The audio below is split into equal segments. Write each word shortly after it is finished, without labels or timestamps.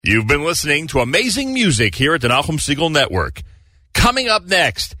You've been listening to amazing music here at the Nachum Segal Network. Coming up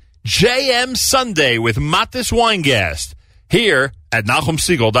next, JM Sunday with Matis Weingast here at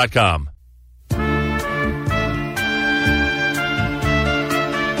NachumSegal.com.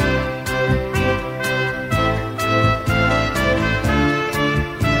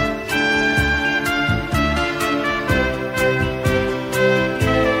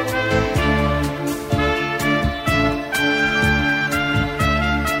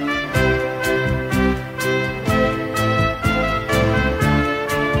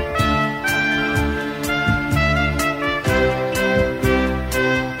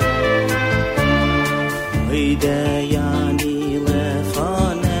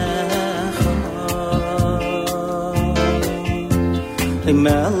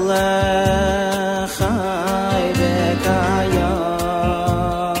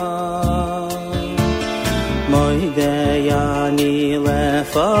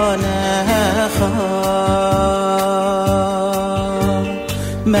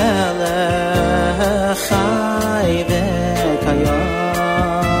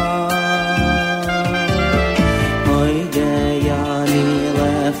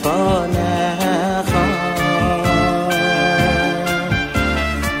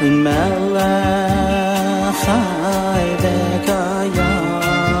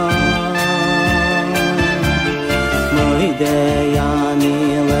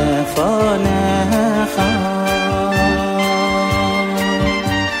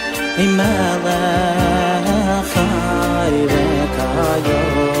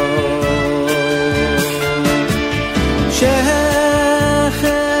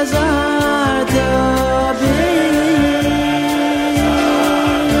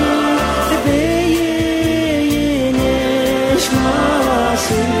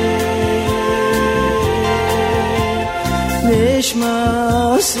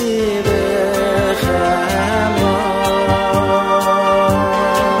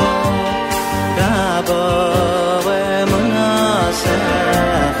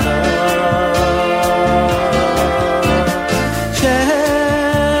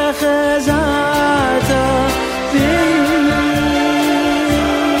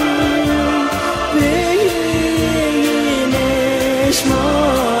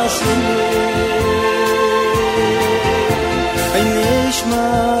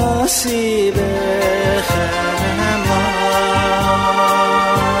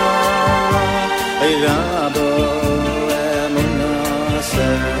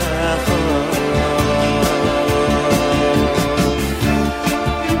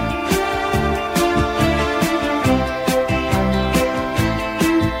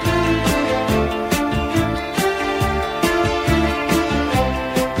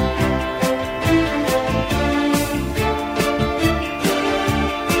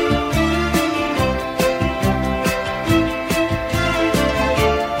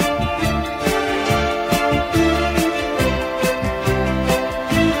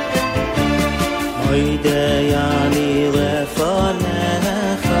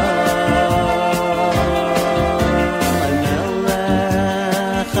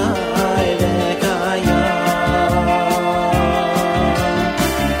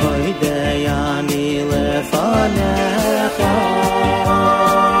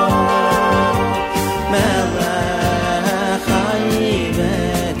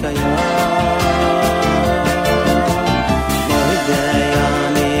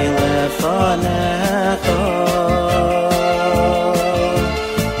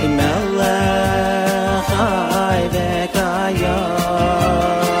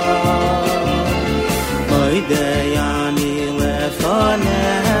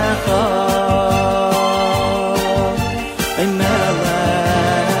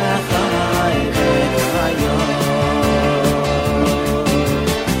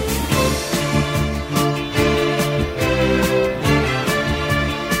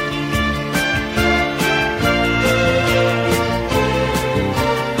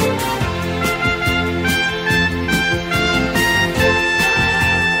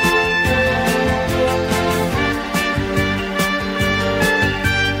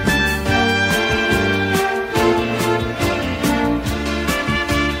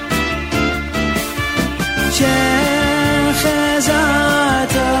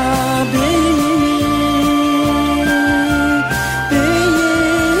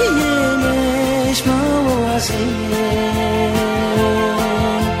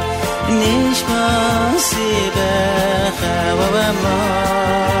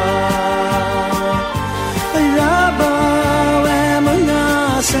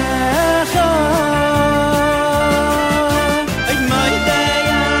 Secha, my day.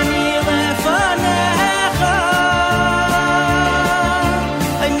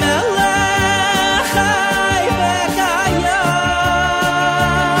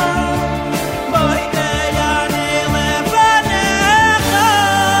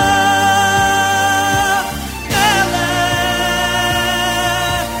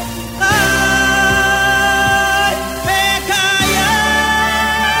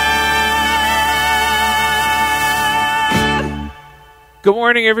 Good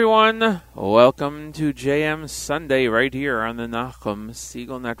morning, everyone. Welcome to JM Sunday right here on the Nachum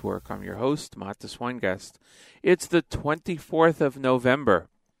Segal Network. I'm your host, Matis Weingast. It's the 24th of November,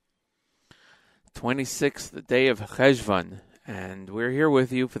 26th day of Cheshvan, and we're here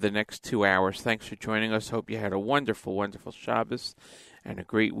with you for the next 2 hours. Thanks for joining us. Hope you had a wonderful, wonderful Shabbos and a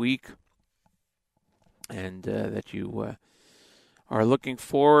great week, and that you are looking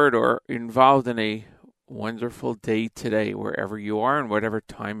forward or involved in a wonderful day today, wherever you are and whatever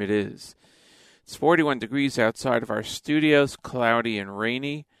time it is. It's 41 degrees outside of our studios, cloudy and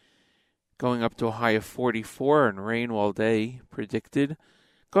rainy, going up to a high of 44 and rain all day predicted,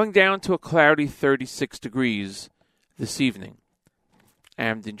 going down to a cloudy 36 degrees this evening.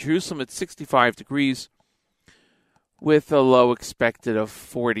 And in Jerusalem, it's 65 degrees with a low expected of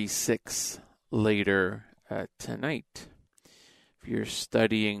 46 later tonight. If you're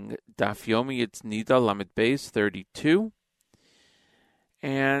studying Daf Yomi, it's Nida Lamed Beis 32.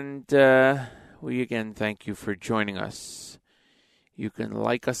 And we again thank you for joining us. You can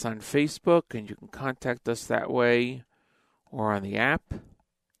like us on Facebook, and you can contact us that way, or on the app.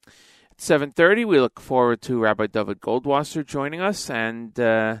 At 7:30, we look forward to Rabbi David Goldwasser joining us, and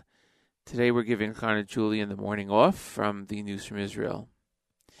today we're giving Chana Julie in the morning off from the News from Israel.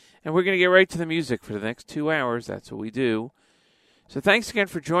 And we're going to get right to the music for the next 2 hours. That's what we do. So thanks again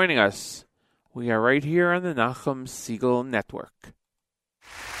for joining us. We are right here on the Nachum Segal Network.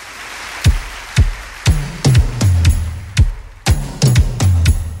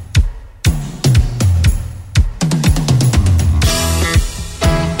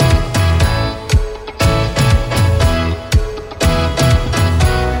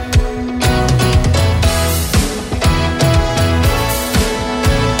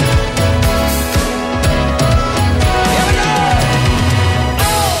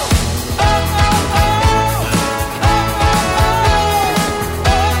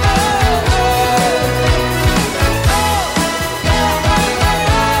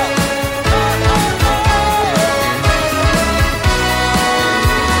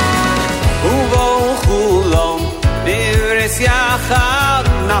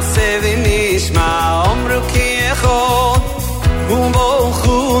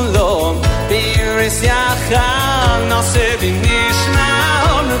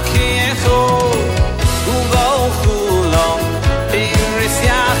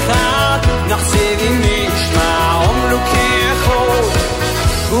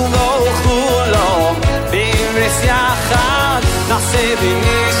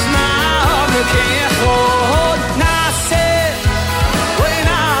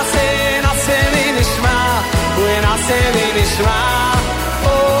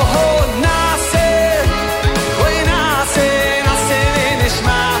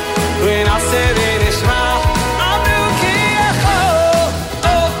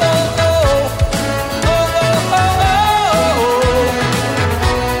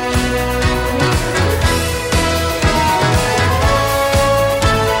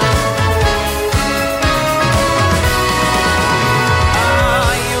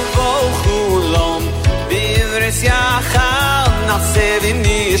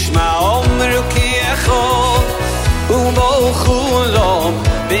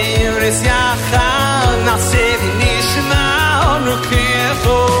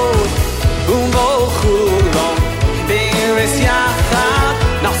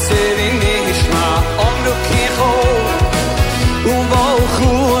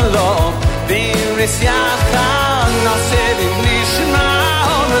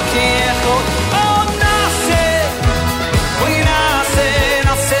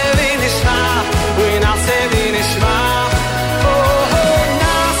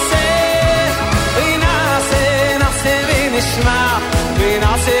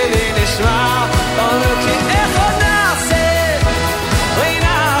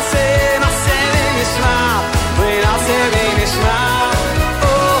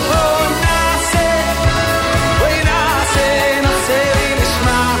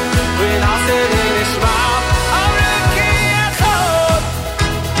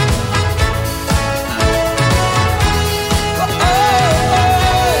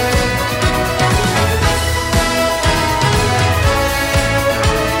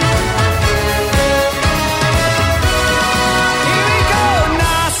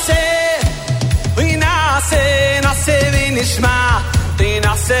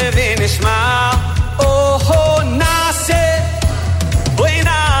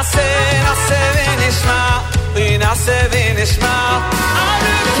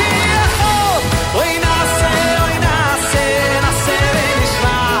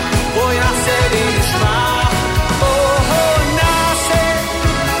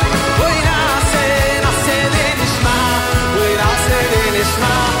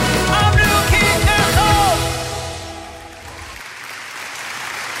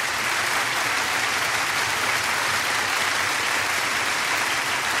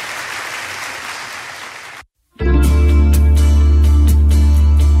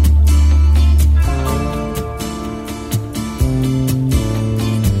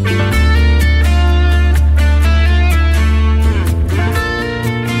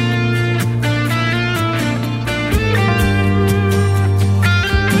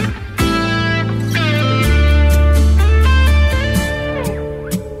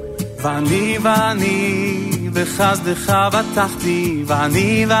 בחסדך בטחתי,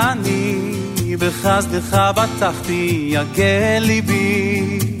 ואני בחסדך בטחתי, יגע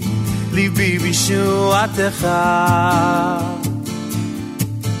ליבי, ליבי בישועתך.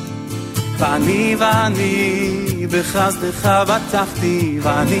 ואני בחסדך בטחתי,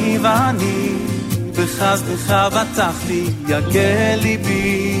 ואני בחסדך בטחתי, יגע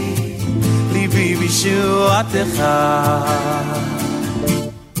ליבי, ליבי בישועתך.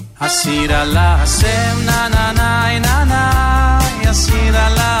 אשיר על השם נה נה נה נה נה, אשיר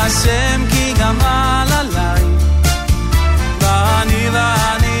על השם כי גמל עליי. ואני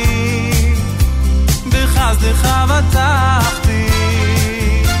בחסדך בטחתי,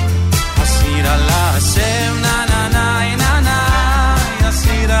 אשיר על השם נה נה נה נה נה,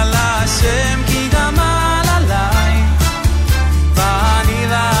 אשיר על השם כי גמל עליי. ואני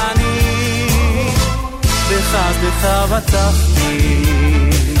בחסדך בטחתי,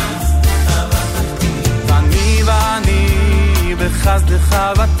 ואני בחסדך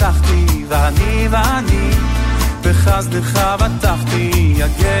בטחתי, ואני בחסדך בטחתי,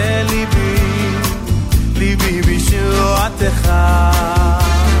 יגע ליבי, ליבי בישועתך.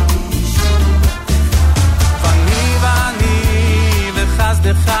 ואני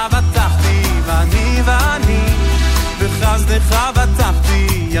בחסדך בטחתי, ואני בחסדך בטחתי,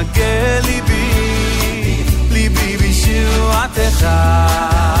 יגע ליבי, ליבי בישועתך.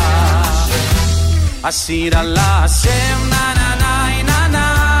 אשיר על השם נה נה נה נה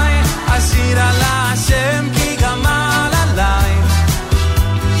נה, אשיר על השם כי גמל עליי.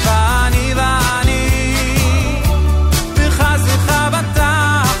 ואני בחסדך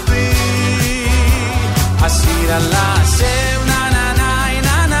בטחתי, אשיר על השם נה נה נה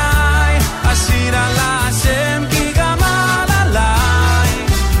נה נה, אשיר על השם כי גמל עליי.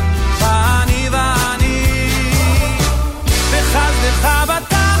 ואני בחסדך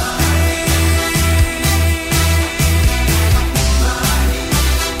בטחתי,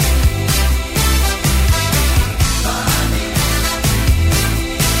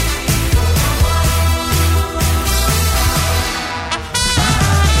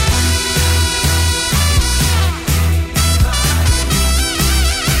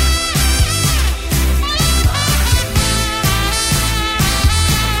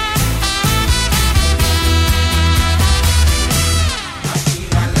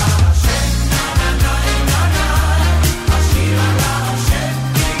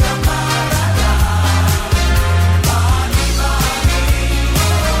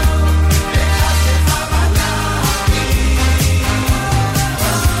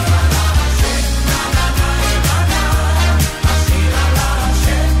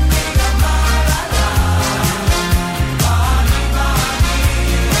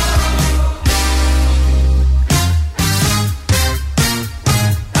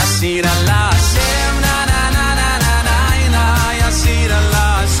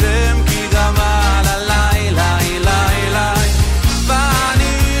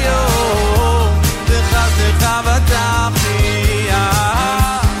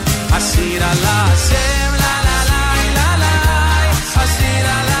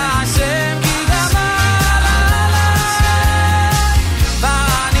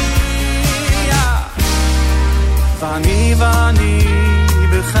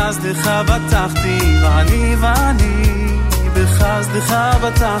 בחסדך בטחתי, ואני בחסדך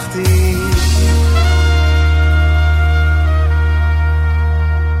בטחתי.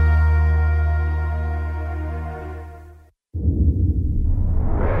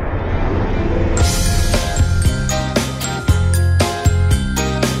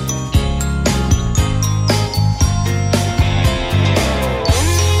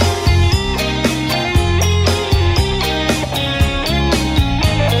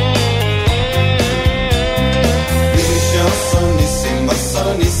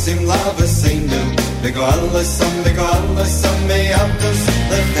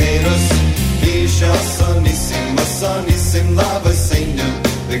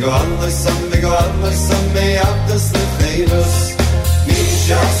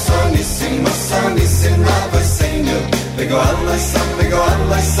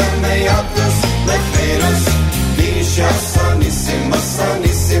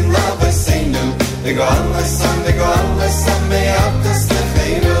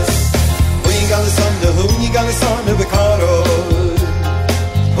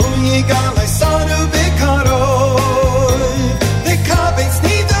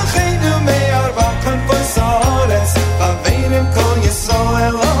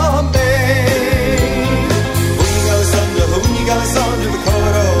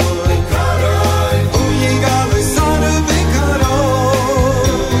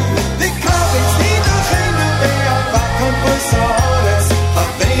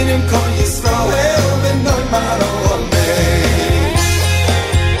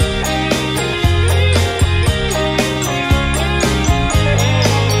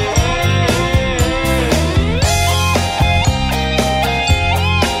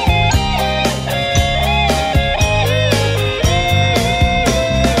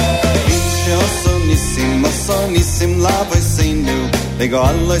 Vego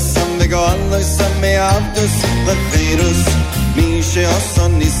Allah sam me avdus lecherus Mi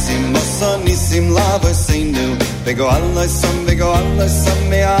she'asan nisim lava seinu Vego Allah sam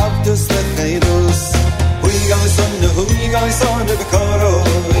me avdus lecherus Hu yigal sonu bekaro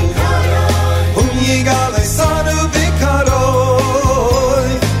Hu yigal sonu bekaro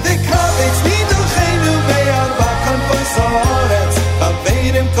Vekavetz miduchenu be'arba kanfoi sa'aretz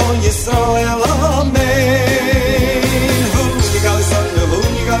Havedim kol Yisrael amen Hu yigal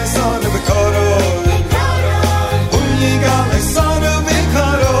sonu bekaro Hu yigal sonu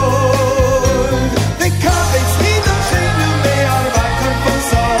bekaro Vekavetz miduchenu be'arba kanfoi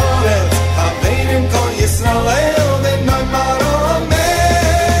sa'aretz Havedim kol Yisrael v'noimar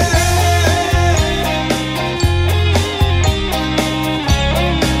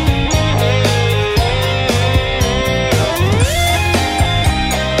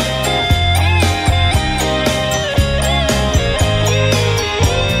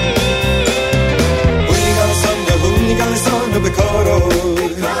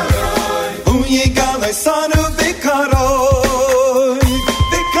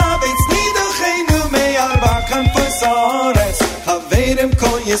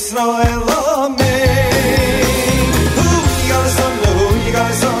Yisrael amen Hu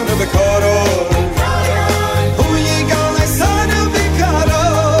yigal sonu bekaro Hu yigal sonu bekaro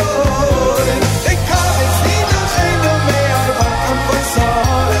Vekavetz miduchenu be'arba kanfoi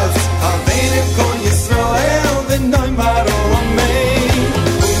sa'aretz Havedim kol Yisrael v'noimar amen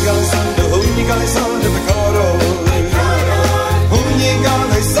Hu yigal sonu bekaro Hu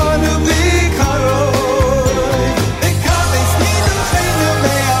yigal sonu bekaro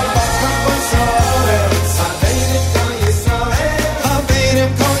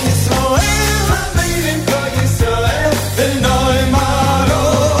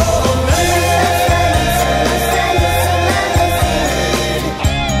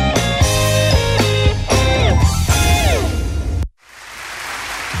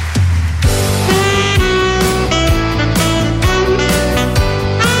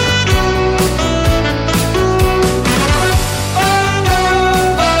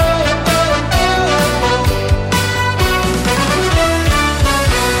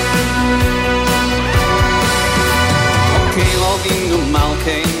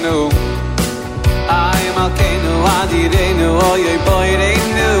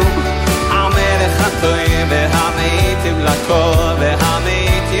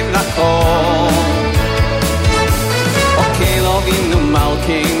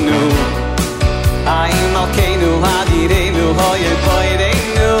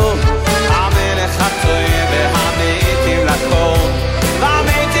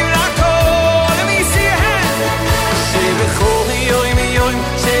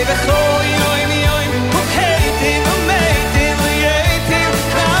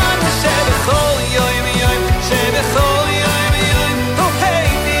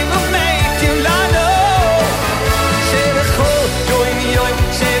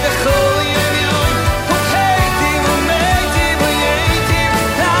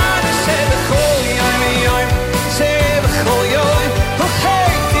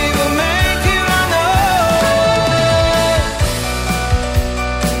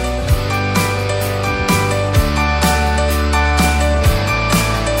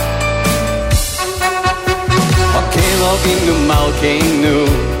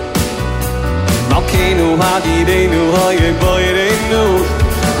Malkeinu hadirenu hoye boyrenu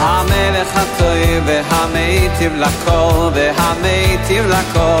Hamelech hatoy vehameitiv lakol vehameitiv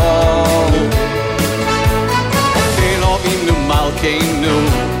lakol Elohinu malkeinu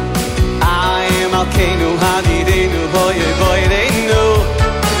Ay malkeinu hadirenu hoye boyrenu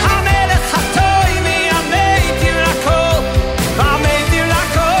Hamelech hatoy vehameitiv lakol vehameitiv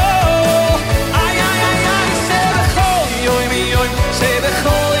lakol Ay ay ay ay sebechol yoim yoim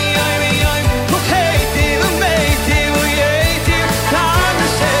sebechol Yoim,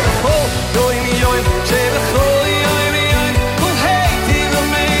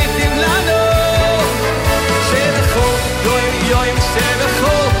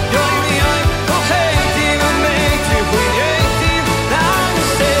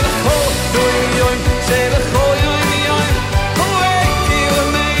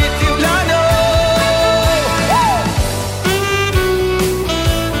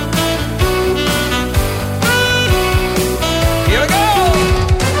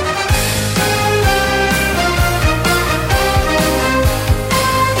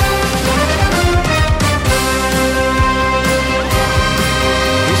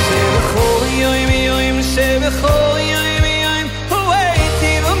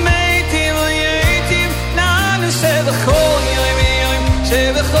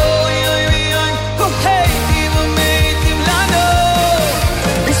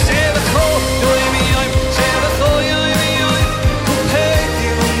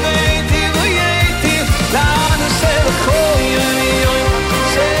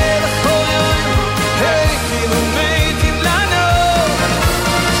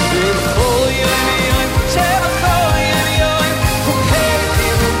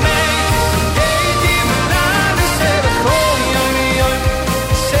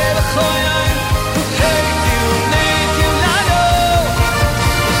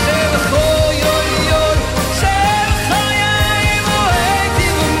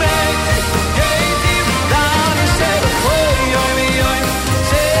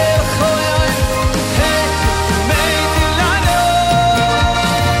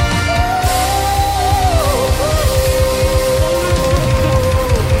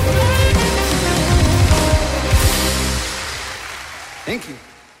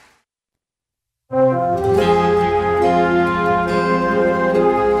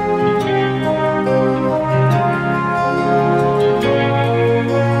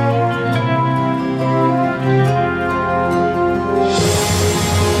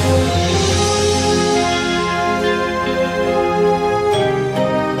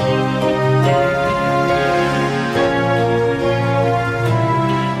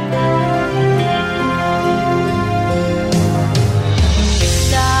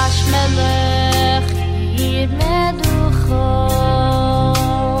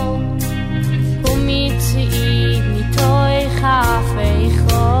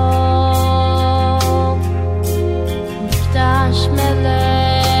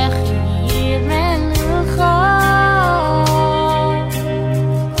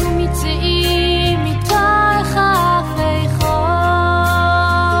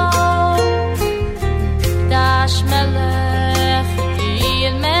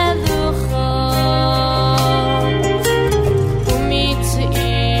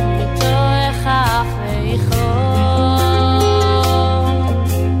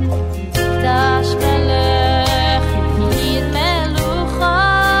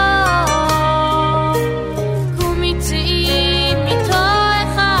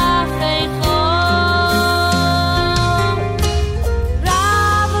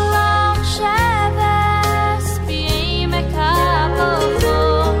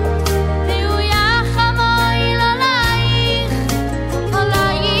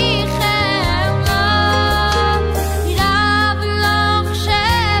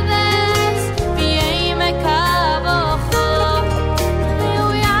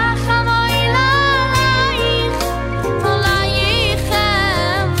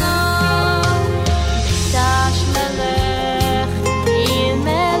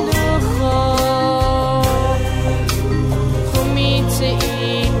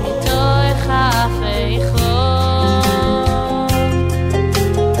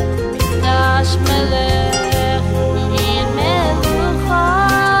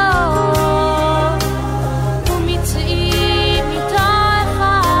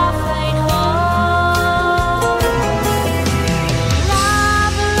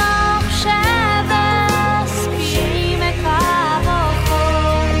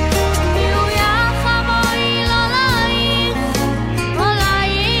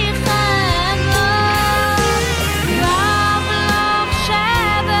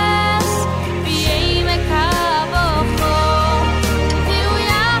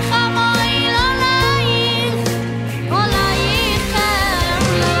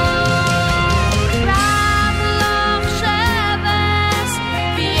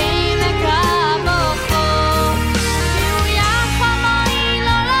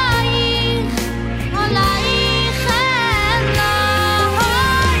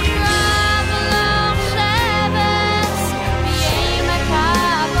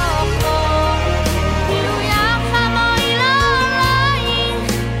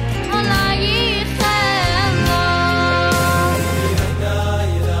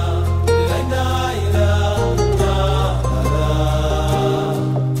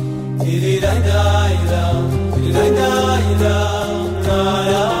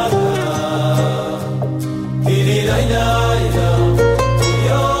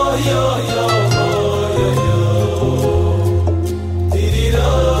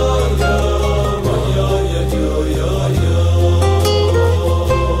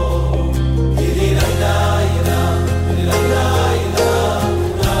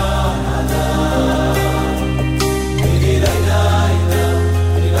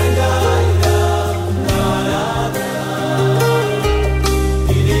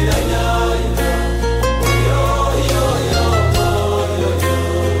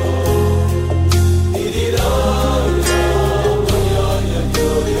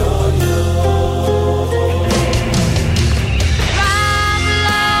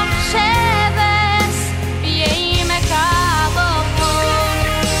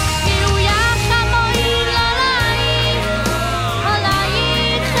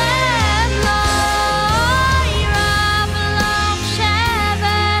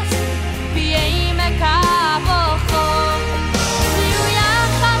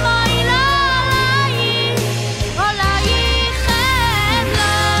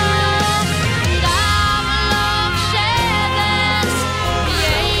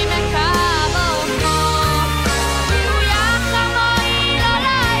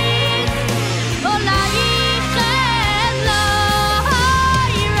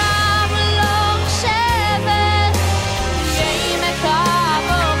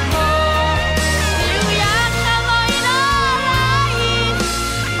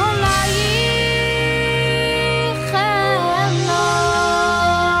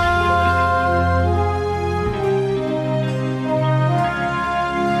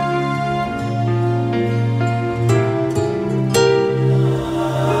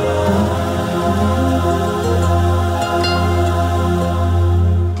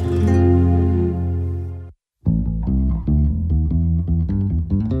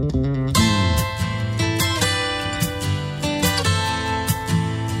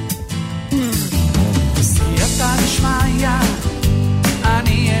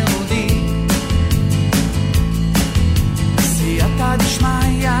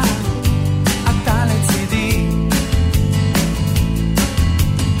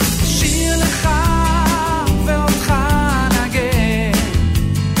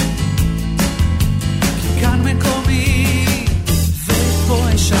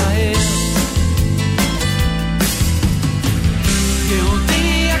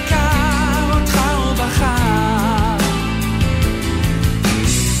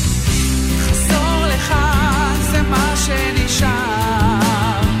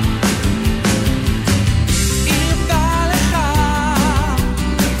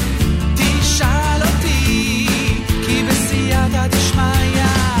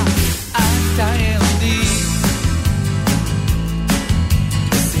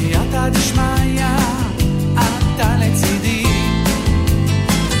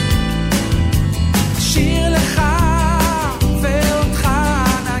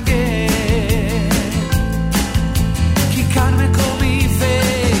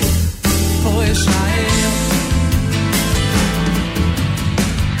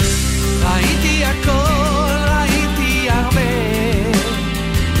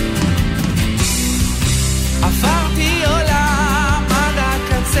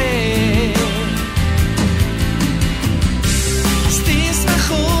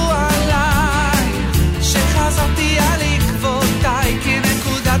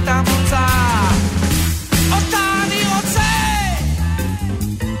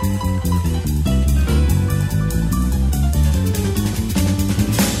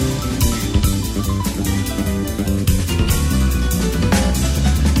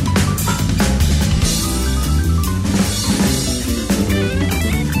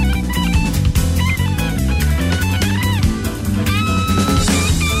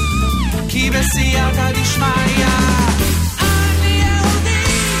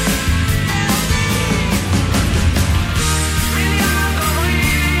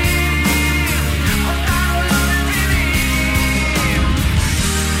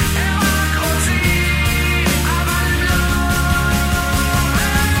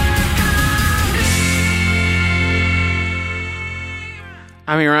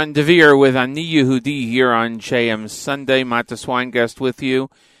 Amiran Devere with Ani Yehudi here on JM Sunday. Matis Weingast with you.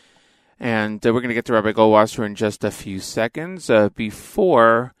 And we're going to get to Rabbi Goldwasser in just a few seconds.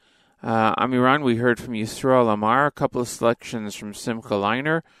 Before Amiran, we heard from Yisrael Amar, a couple of selections from Simcha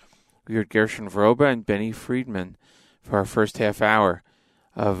Leiner. We heard Gershon Vroba and Benny Friedman for our first half hour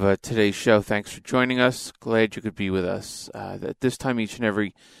of today's show. Thanks for joining us. Glad you could be with us. At this time, each and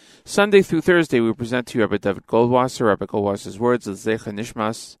every Sunday through Thursday, we present to you Rabbi David Goldwasser, Rabbi Goldwasser's words, L'zecha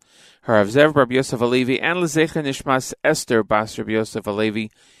Nishmas, Harav Zev, Rabbi Yosef Alevi, and L'zecha Nishmas, Esther Bas Rabbi Yosef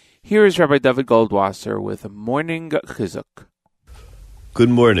Alevi. Here is Rabbi David Goldwasser with a morning chizuk. Good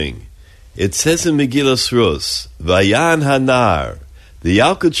morning. It says in Megillas Rus, Vayan Hanar. The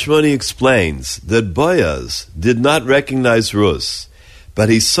Yalkut Shmoni explains that Boaz did not recognize Rus, but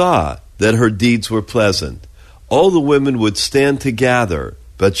he saw that her deeds were pleasant. All the women would stand to gather,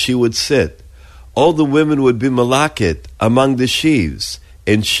 but she would sit. All the women would be malakit among the sheaves,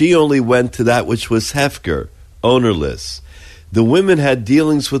 and she only went to that which was hefker, ownerless. The women had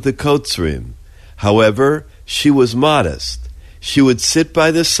dealings with the kotzrim. However, she was modest. She would sit by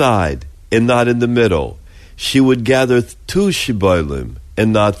the side and not in the middle. She would gather 2 shibolim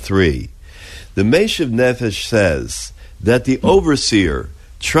and not 3. The Meshiv Nefesh says that the overseer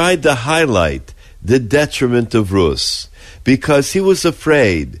tried to highlight the detriment of Rus, because he was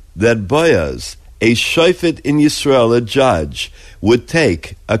afraid that Boaz, a shofet in Yisrael, a judge, would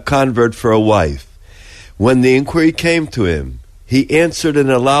take a convert for a wife. When the inquiry came to him, he answered in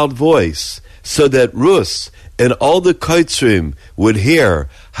a loud voice, so that Rus and all the kotzrim would hear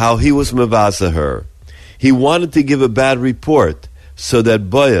how he was mavaza her. He wanted to give a bad report, so that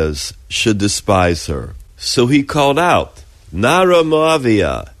Boaz should despise her. So he called out, Nara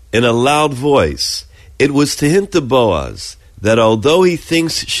Moavia, in a loud voice. It was to hint to Boaz that although he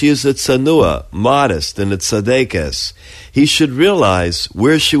thinks she is a tzanua, modest, and a tzadekes, he should realize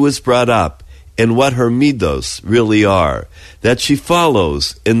where she was brought up and what her midos really are, that she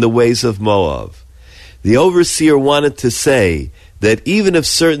follows in the ways of Moab. The overseer wanted to say that even if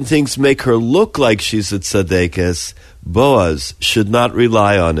certain things make her look like she's a tzadekes, Boaz should not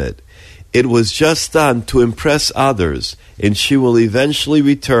rely on it. It was just done to impress others, and she will eventually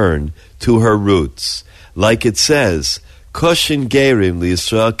return to her roots. Like it says, Koshin Gerim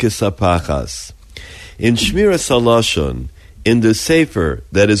L'Yisrael Kisapachas. In Shmiras HaLashon, in the Sefer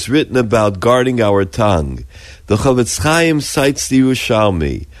that is written about guarding our tongue, the Chavetz Chaim cites the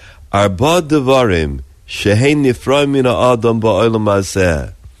Yerushalmi, Arba Devarim Shehein Nifroim Min Ha'adam Ba'olam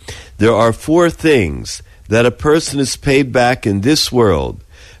Hazeh. There are 4 things that a person is paid back in this world,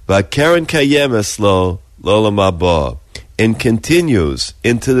 V'Karen Kayemes Lo L'Olam Haba, and continues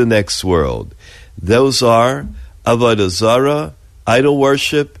into the next world. Those are Avodah Zarah, idol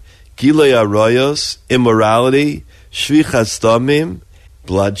worship, Gilei Arayos, immorality, Shvichas Damim,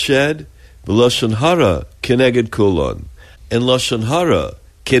 bloodshed, Lashon Hara, Keneged Kulon. And Lashon Hara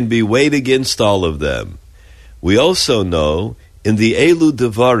can be weighed against all of them. We also know in the Elu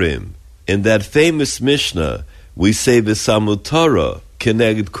Devarim, in that famous Mishnah, we say V'Samud Torah,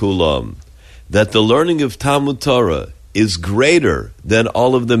 Keneged Kulam, that the learning of Talmud Torah is greater than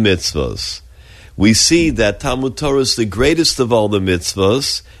all of the mitzvahs. We see that Talmud Torah is the greatest of all the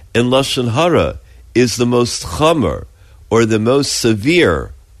mitzvahs, and Lashon Hara is the most chomer, or the most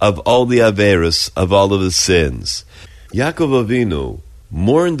severe of all the averos, of all of the sins. Yaakov Avinu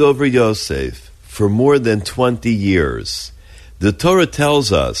mourned over Yosef for more than 20 years. The Torah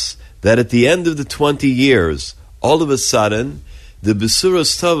tells us that at the end of the 20 years, all of a sudden, the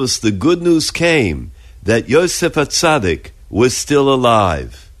Besuras Tovos, the good news came that Yosef HaTzadik was still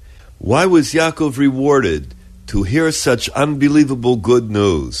alive. Why was Yaakov rewarded to hear such unbelievable good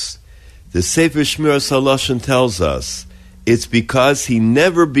news? The Sefer Shmiras HaLashon tells us it's because he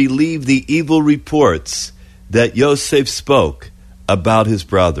never believed the evil reports that Yosef spoke about his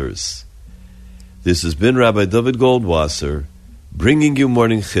brothers. This has been Rabbi David Goldwasser, bringing you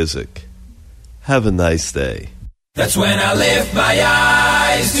Morning Chizuk. Have a nice day. That's when I lift my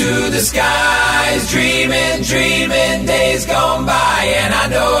eyes to the skies, dreaming, days gone by. And I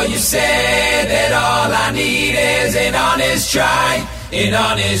know you said that all I need is an honest try.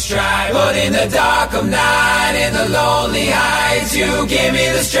 But in the dark of night, in the lonely heights, you give me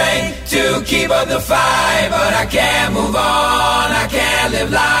the strength to keep up the fight. But I can't move on, I can't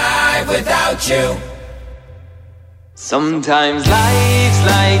live life without you. Sometimes life's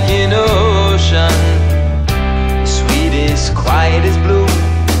like an ocean, quiet as blue.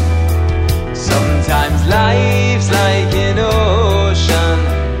 Sometimes life's like an ocean,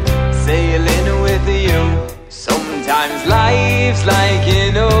 sailing with you. Sometimes life's like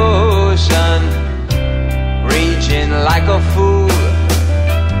an ocean, raging like a fool.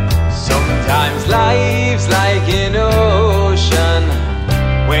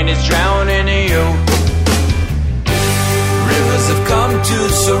 is drowning you. Rivers have come to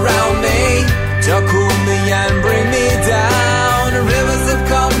surround me, to cool me and bring me down. Rivers have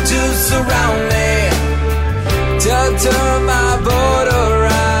come to surround me, to turn my boat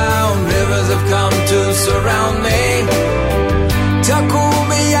around. Rivers have come to surround me, to cool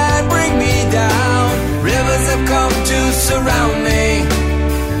me and bring me down. Rivers have come to surround me,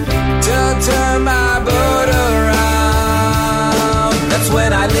 to turn my boat around. That's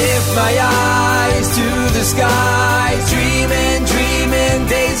when I lift my eyes to the skies, dreaming, dreaming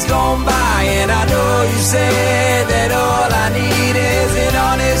days gone by. And I know you said that all I need is an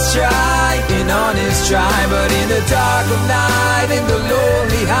honest try, an honest try. But in the dark of night, in the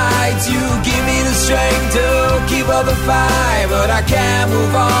lonely heights, you give me the strength to keep up the fight. But I can't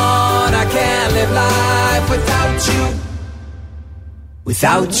move on, I can't live life without you,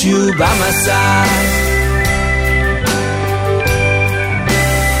 without you by my side.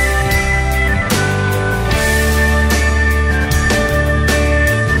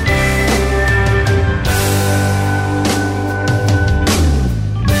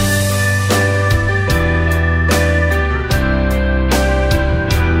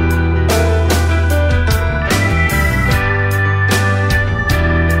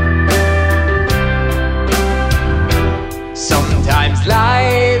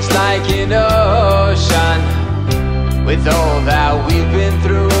 Life's like an ocean, with all that we've been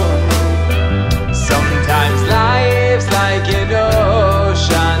through. Sometimes life's like an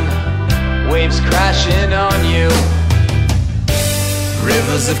ocean, waves crashing on you.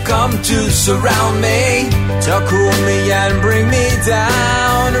 Rivers have come to surround me, to cool me and bring me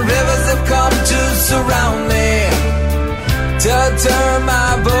down. Rivers have come to surround me, to turn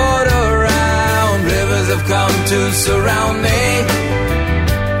my boat around. Rivers have come to surround me,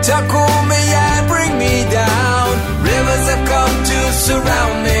 to cool me and bring me down. Rivers have come to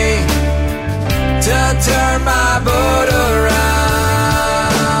surround me, to turn my boat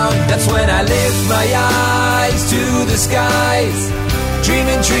around. That's when I lift my eyes to the skies,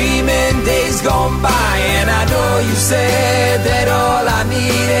 dreaming, dreaming days gone by. And I know you said that all I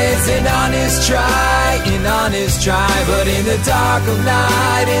need is an honest try, an honest try. But in the dark of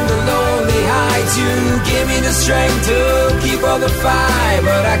night, in the lonely heights, you give me the strength to keep up the fight.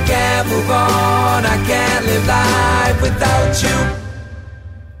 But I can't move on, I can't live life without you,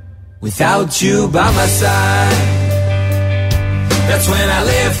 without you by my side. That's when I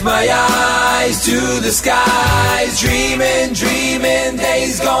lift my eyes to the skies, dreaming, dreaming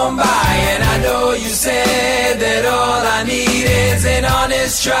days gone by. And I know you said that all I need is an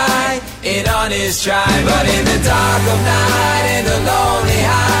honest try, an honest try. But in the dark of night, in the lonely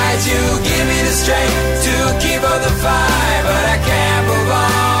heights, you give me the strength to keep up the fight. But I can't move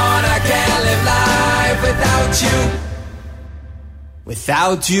on, I can't live life without you,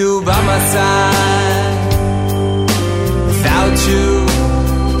 without you by my side. Without you,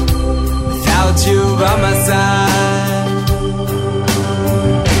 without you by my side.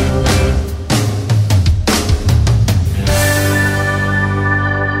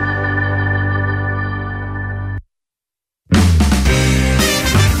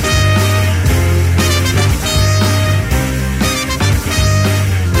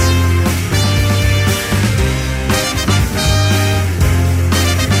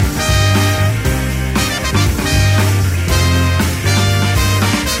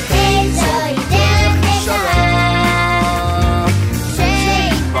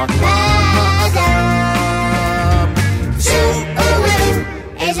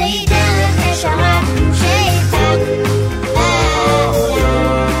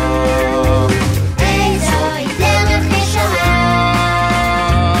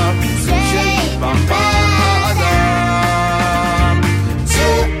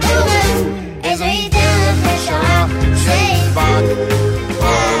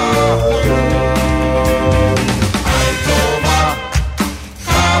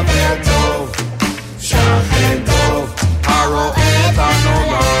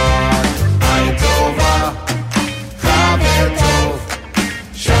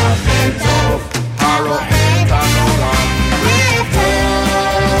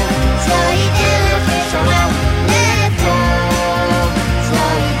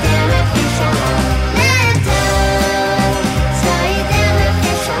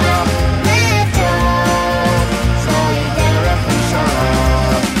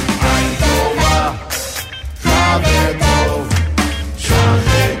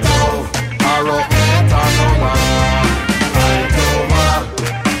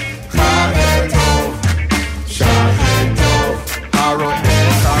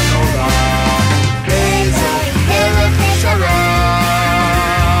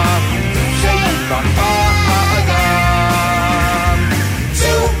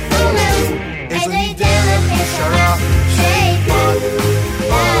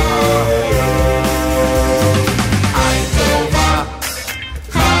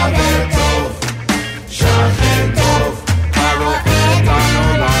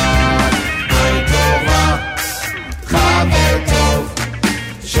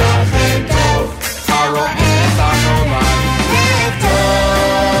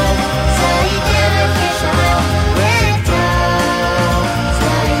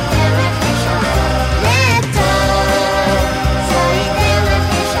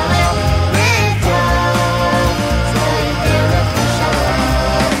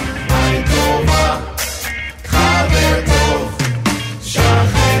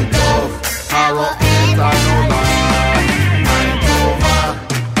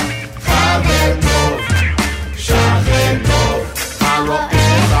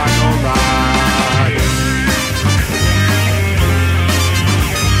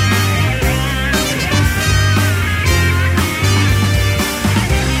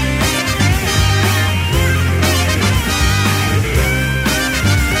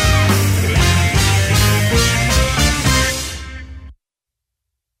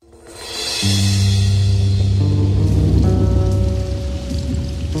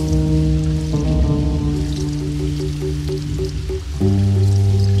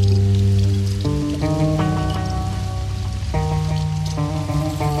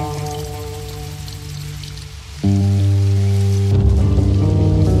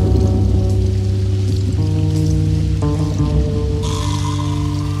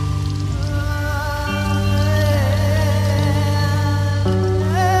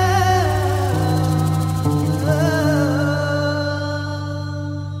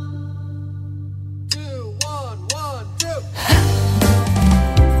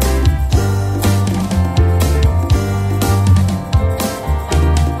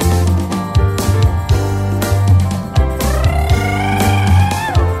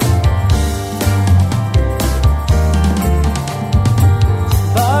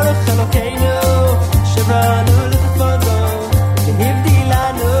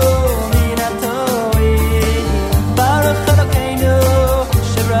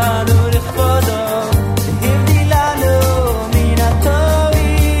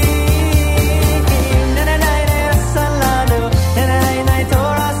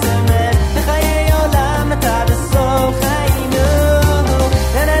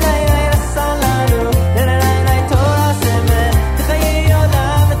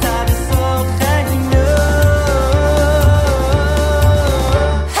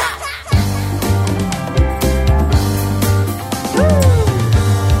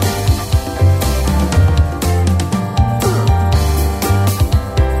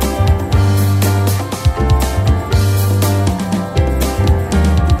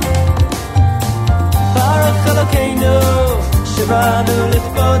 שבאנו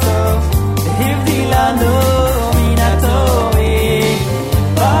לכבודו והבדיל לנו מן הטועים.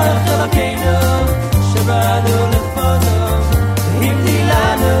 ברוך אלוקינו שבאנו לכבודו והבדיל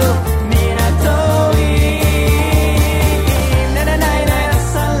לנו מן הטועים. ננאי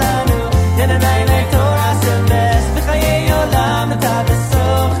עשה לנו, ננאי תורה סמס בחיי עולם אתה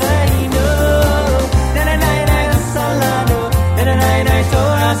בסוכנו. ננאי עשה לנו, ננאי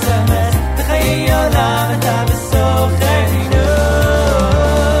תורה סמס בחיי עולם אתה בסוכנו.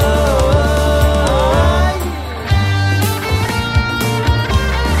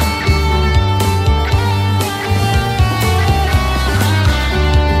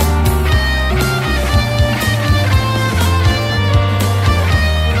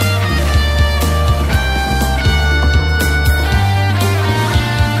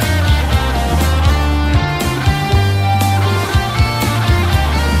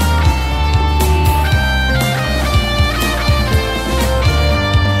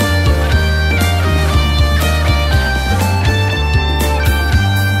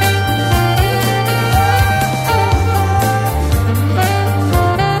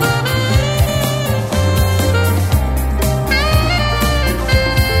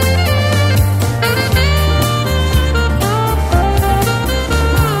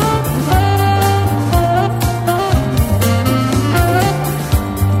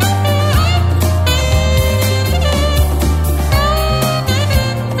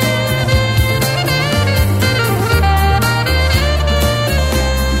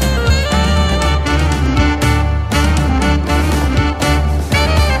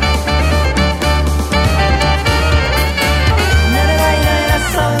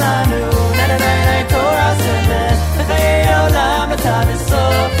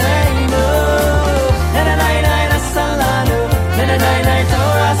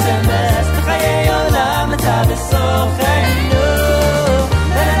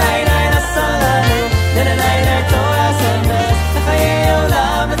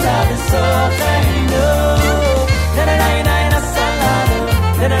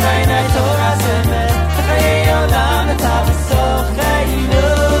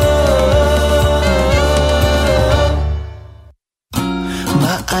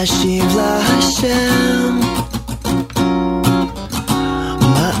 אשיב להשם,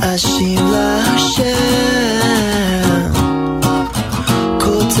 מה אשיב להשם,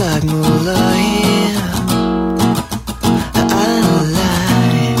 כל תגמול יהיה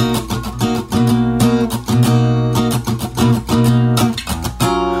עליי.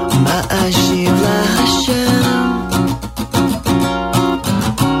 מה אשיב להשם,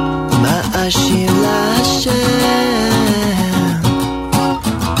 מה אשיב להשם,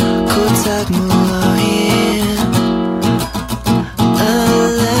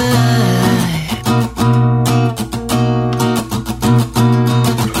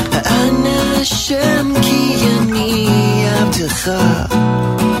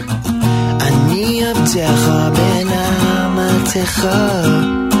 אני עבדך בנעמתך,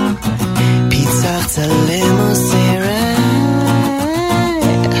 פיצחת למוסרי,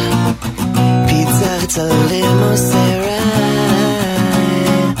 פיצחת למוסרי.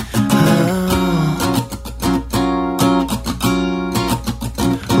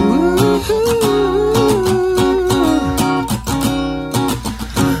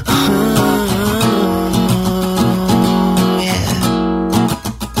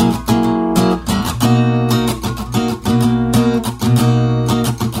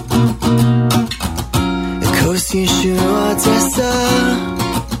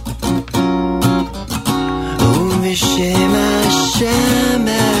 ובשם השם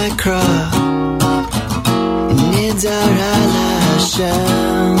אקרא, נדר על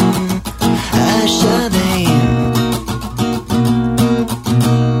השם השלם.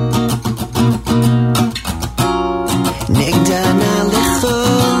 נגדנה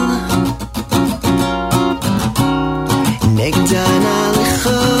לכל, נגדנה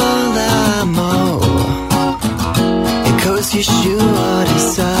לכל עמו, because Yeshua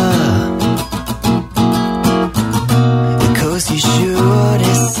Disa, because Yeshua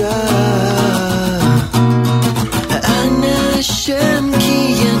Disa. Ana Hashem ki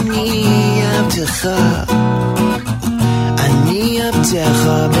ani abdecha, ani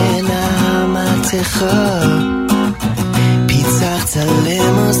abdecha benamatecha, pitzachta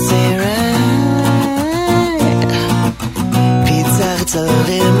lemoseri, pitzachta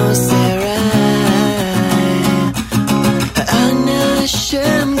lemoseri.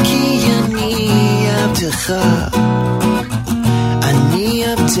 Hashem ki ani abdecha, ani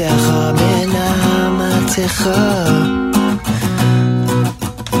abdecha benamatecha.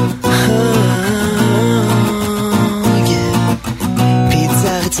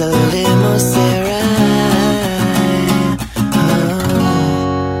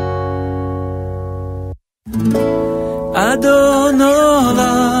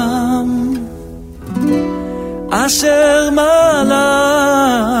 אשר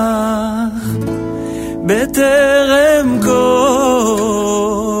מלך בטרם כל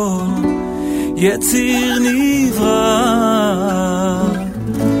יציר נברא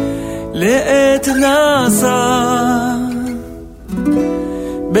לעת נעשה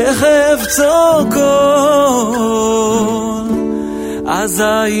בחפצו כל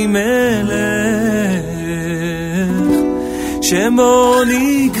אזי מלך שמו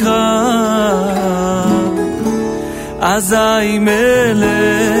נקרא אזי מלך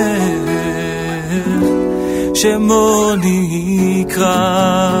שמו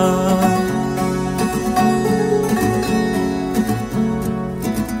נקרא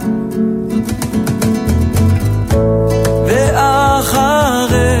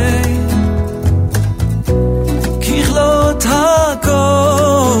ואחרי ככלות הכל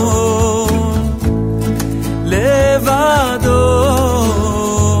לבדו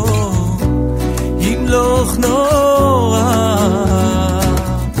ימלוך נורא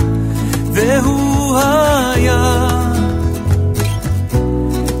והוא היה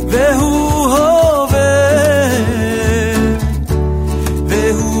והוא הווה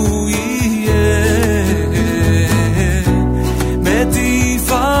והוא יהיה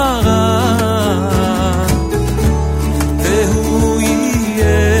בתפארה והוא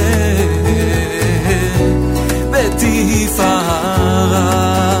יהיה בתפארה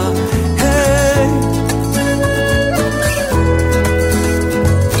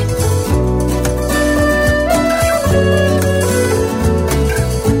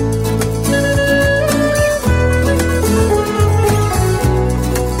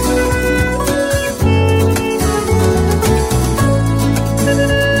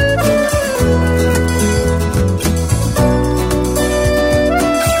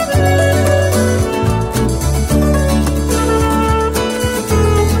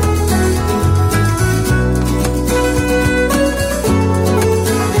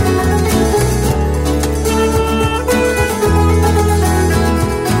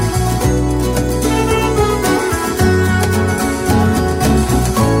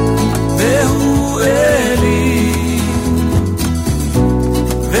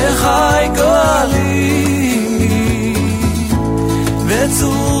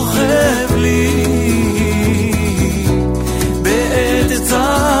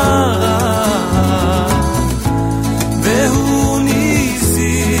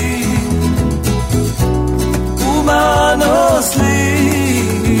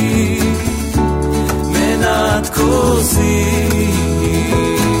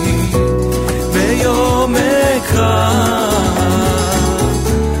ביום אקרא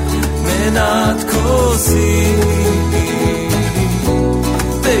מנת כוסי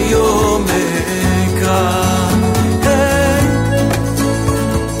ביום אקרא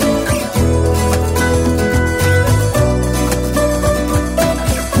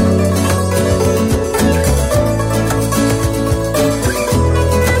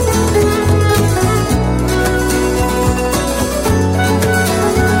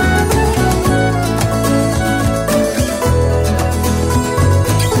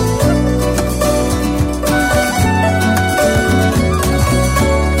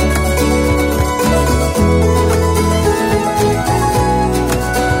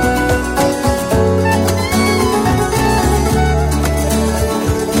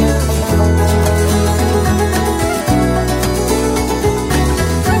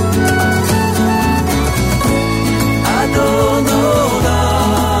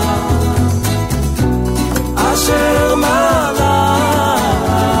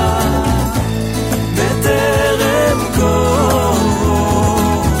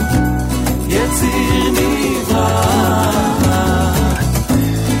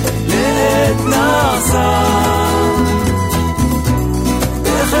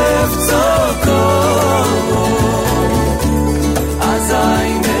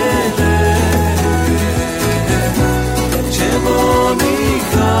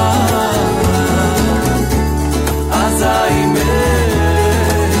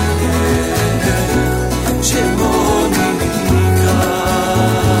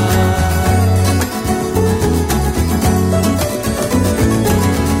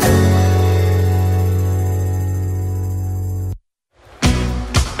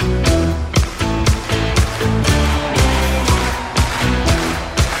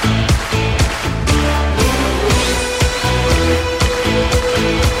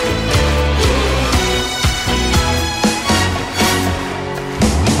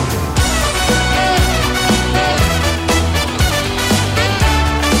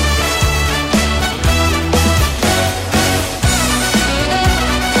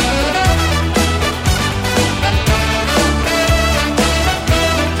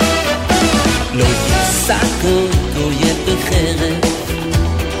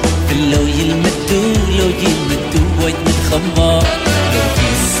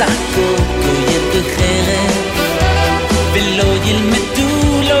יסקו גויל בחרב ולא ילמדו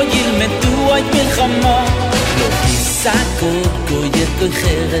עד מלחמה לא יסקו גויל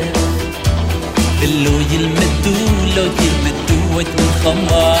בחרב ולא ילמדו עד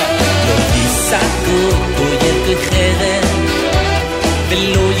מלחמה לא יסקו גויל בחרב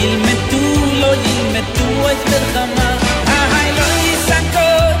ולא ילמדו עד מלחמה לא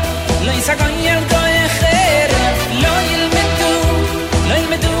יסקו ילגו חרב לא ילמדו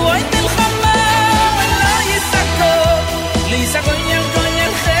עד מלחמה לא יסקו ילגו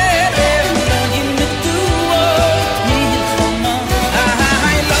חרב לא ילמדו עד מלחמה לא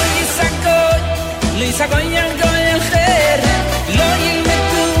יסקו ילגו חרב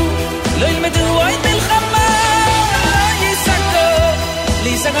לא ילמדו עד מלחמה לא יסקו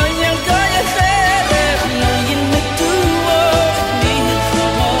ילגו חרב לא ילמדו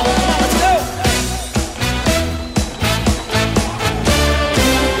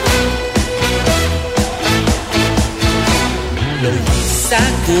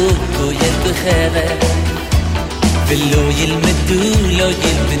יסקו גויל בחרב ולא ילמדו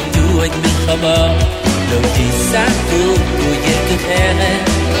עד מלחמה לא יסקו גויל בחרב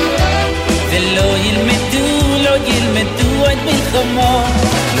ולא ילמדו עד מלחמה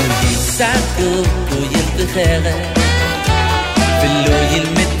לא יסקו גויל בחרב ולא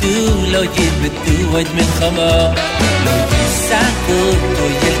ילמדו עד מלחמה לא יסקו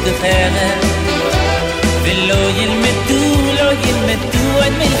גויל בחרב ולא ילמדו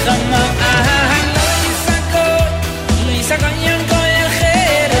עד מלחמה לא יסקו ילגו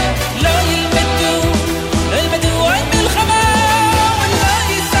חרב לא ילמדו עד מלחמה לא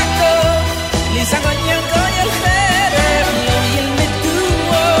יסקו ילגו חרב לא ילמדו עד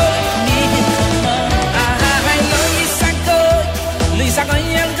מלחמה לא יסקו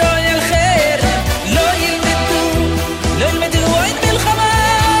ילגו חרב לא ילמדו עד מלחמה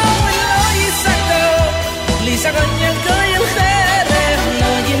לא יסקו ילגו חרב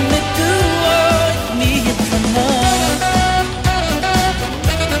לא ילמדו עד מלחמה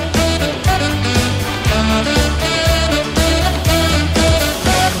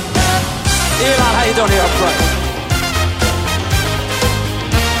Elon, how you doing here up front?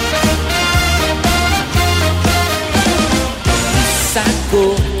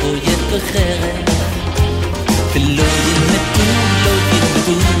 יסקו גויל בחרב ולא ילמדו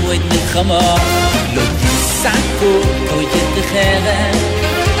עד מלחמה לא יסקו גויל בחרב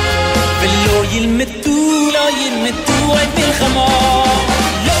ולא ילמדו עד מלחמה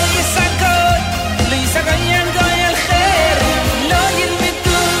לא יסקו ילגו חרב לא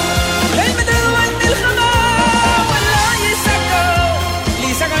ילמדו עד מלחמה לא יסקו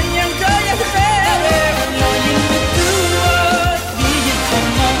ילגו חרב לא ילמדו עד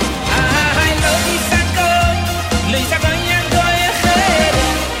מלחמה לא יסקו ילגו חרב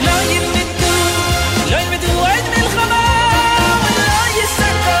לא ילמדו עד מלחמה לא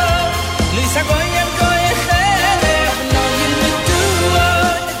יסקו ילגו חרב לא ילמדו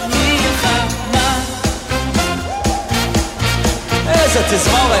עד מלחמה איזה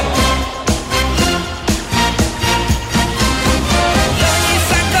תזמורת לא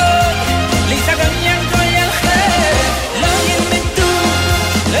יסקו ילגו חרב לא ילמדו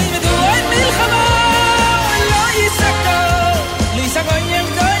עד מלחמה לא יסקו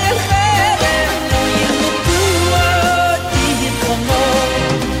ילגו חרב לא ילמדו עד מלחמה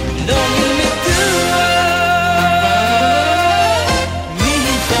לא ילמדו עד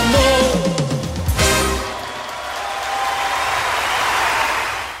מלחמה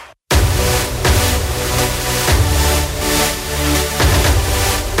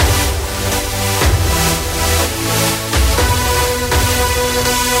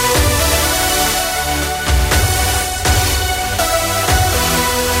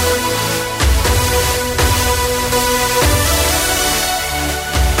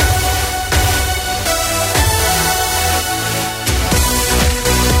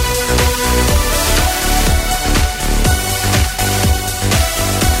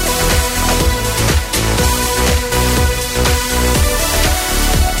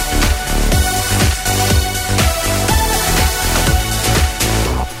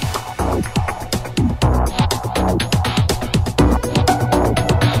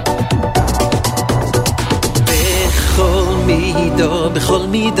בכל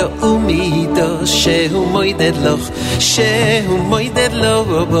מידו ומידו שהוא מוידד לך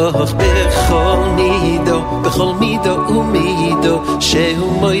בכל מידו ומידו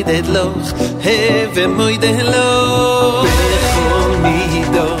שהוא מוידד לך ומוידד לך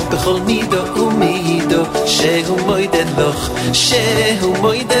בכל מידו ומידו שהוא מוידד לך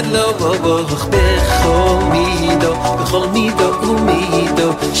בכל מידו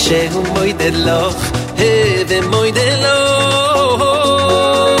ומידו shehu moide loch heve moide loch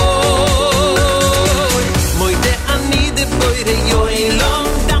moide ani de boyre yoilom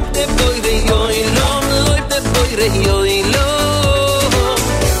dank de boyre yoilom loib de boyre yoilom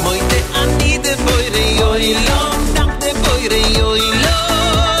moide ani de boyre yoilom dank de boyre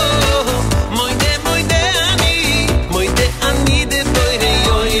yoilom moide ani de boyre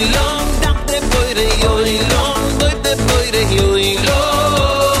yoilom dank de boyre yoilom loib de boyre yoilom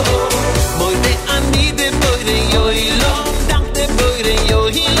moide ani de boyre yoilom dank de boyre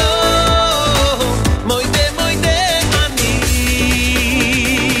yoilom moide ani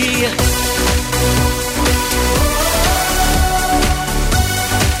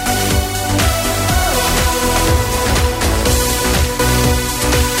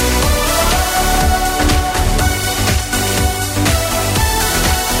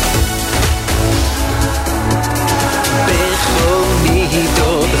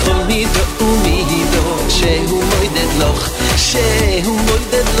shehu moidet loch shehu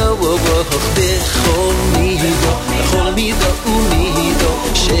moidet loch bechol mido umido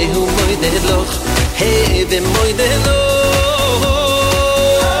shehu moidet loch heve moidet loch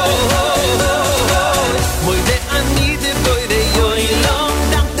moide ani de boyre yoilom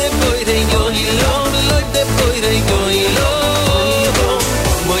dank de boyre yoilom loib de boyre yoilom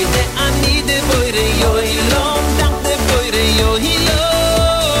moide ani de boyre yoilom dank de boyre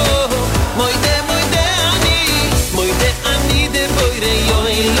yoilom moide ani de boyre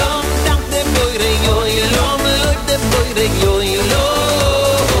yoilom dank de boyre yoilom loib de boyre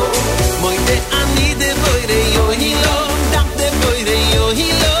yoilom moide ani de boyre yoilom dank de boyre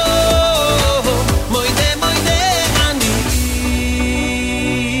yoilom moide ani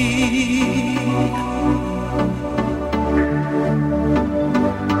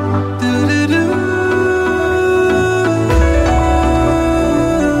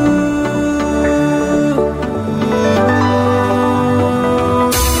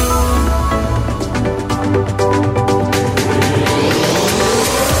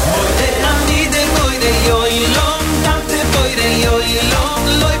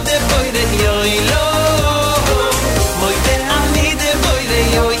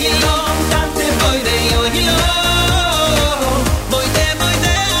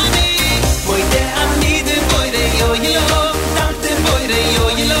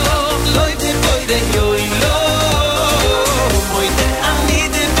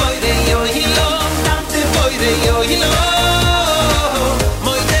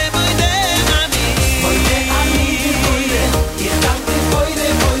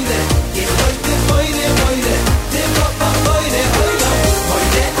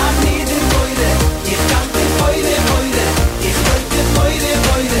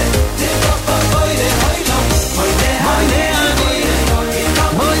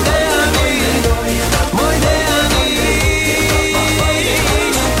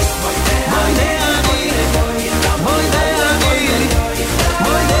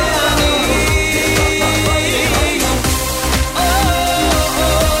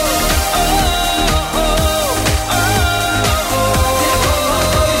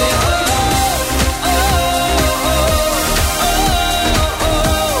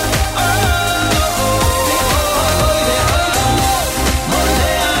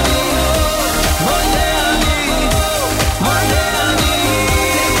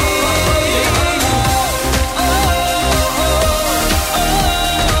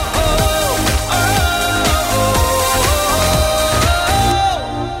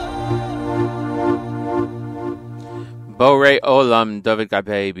Borei Olam, David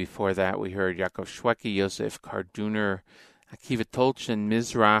Gabay. Before that, we heard Yaakov Shweki, Yosef Karduner, Akiva Tolchin,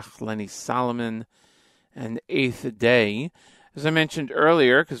 Mizrach, Lenny Solomon, and Eighth Day. As I mentioned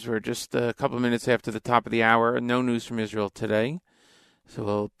earlier, because we're just a couple of minutes after the top of the hour, no news from Israel today. So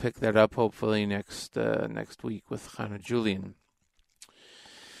we'll pick that up hopefully next week with Chana Julian.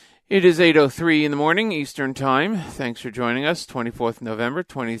 It is 8:03 in the morning, Eastern Time. Thanks for joining us. 24th November,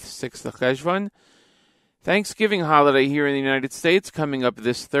 26th of Cheshvan. Thanksgiving holiday here in the United States coming up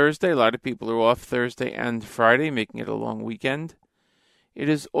this Thursday. A lot of people are off Thursday and Friday, making it a long weekend. It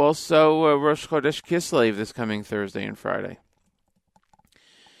is also Rosh Chodesh Kislev this coming Thursday and Friday.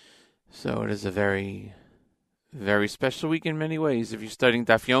 So it is a very, very special week in many ways. If you're studying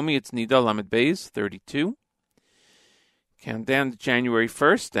Daf Yomi, it's Nida Lamed Beis 32. Count down to January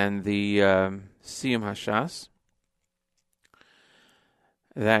 1st and the Siyum Hashas.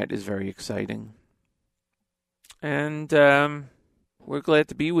 That is very exciting. And we're glad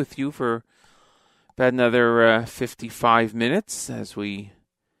to be with you for about another 55 minutes as we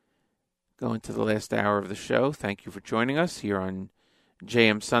go into the last hour of the show. Thank you for joining us here on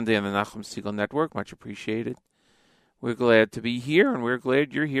JM Sunday on the Nachum Segal Network. Much appreciated. We're glad to be here, and we're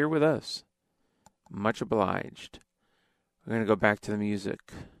glad you're here with us. Much obliged. We're going to go back to the music.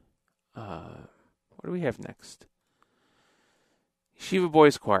 What do we have next? Yeshiva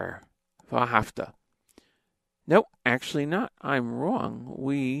Boys Choir, Vahafta. No, actually not. I'm wrong.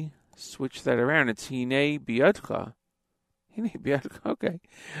 We switched that around. It's Hine Biyadcha. Hine Biyadcha, okay.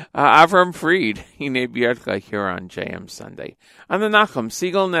 Avram Fried, Hine Biyadcha, here on JM Sunday on the Nachum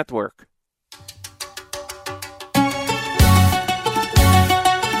Segal Network.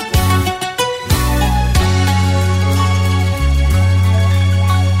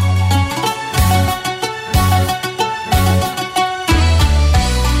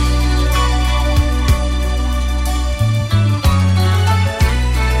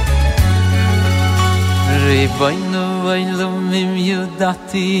 Riboynu oilumim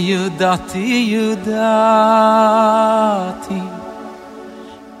yudati, yudati, yudati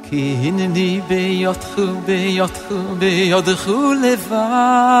Ki hineni beyotchu, beyotchu, beyotchu levad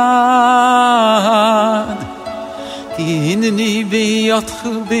Ki hineni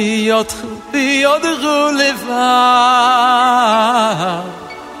beyotchu, beyotchu, beyotchu levad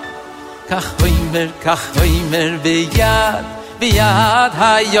Kach hoimer beyad, beyad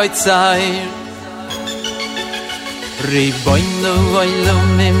hayotzayr Riboynu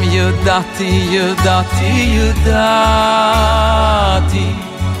oilumim yudati, yudati, yudati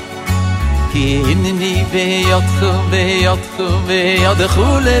Ki hineni beyotchu, beyotchu, beyotchu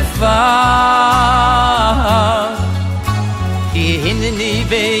levad Ki hineni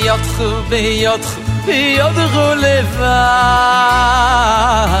beyotchu, beyotchu, beyotchu levad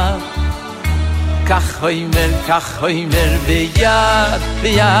Kach hoimer beyad,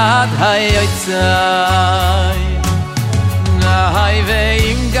 beyad hayotzay Hay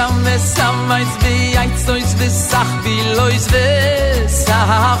veim gam mesamais beitzois besach bilois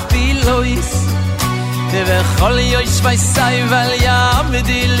besach bilois Ve chol yosh vaysay vel yam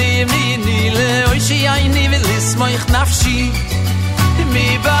dili mini le oishi ayni velis moich nafshi mi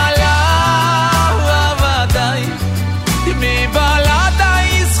bala vaday mi bala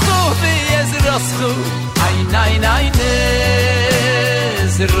dai skhu ve ezroschu ay nay nay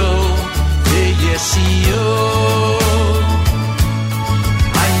nezro ve yeshio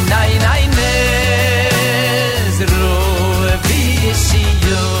Nay nay nezro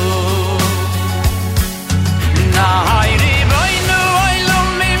vishiyo Nay riboynu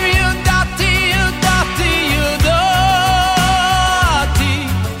oilumim yudati, yudati, yudati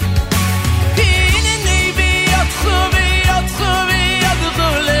Ki hineni biyotchu, biyotchu, biyotchu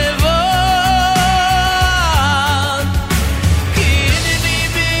levad Ki hineni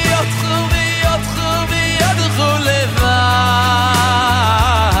biyotchu, biyotchu, biyotchu levad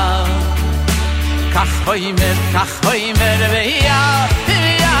Kach hoimer beyad,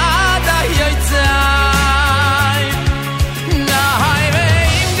 beyad hayotzay Nahay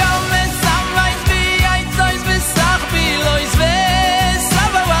veim gam mesamais beyitzois besach bilois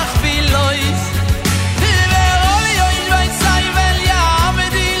besavach bilois Ve'ol yoish vaysay vel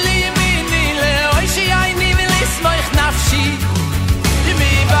yamedi limini leoishi ayni velis moich nafshi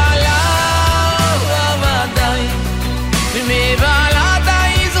Mi bala avaday Mi bala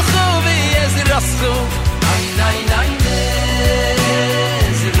day zchu v'yezraschu Ay nay nay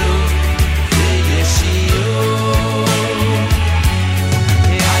nezru v'yeshio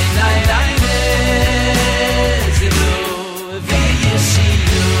Ay nay nay nezru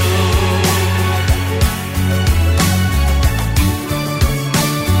v'yeshio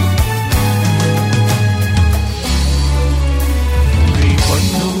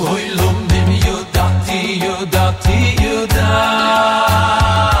Riboynu oilumim yudati, yudati, yudati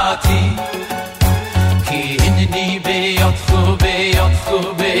Ki hineni beyotchu, beyotchu,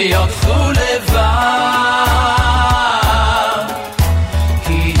 beyotchu levad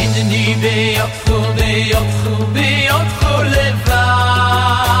Ki hineni beyotchu, beyotchu, beyotchu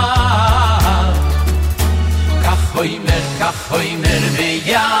levad Kach hoimer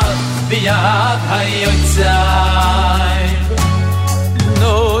beyad, beyad hayotzay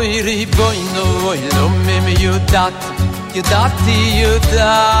Noy riboynu oilumim yudati, yudati,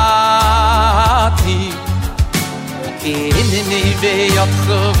 yudati Ki hineni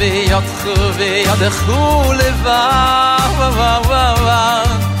beyotchu, beyotchu, beyotchu levad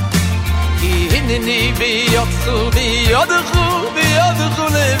Ki hineni beyotchu, beyotchu, beyotchu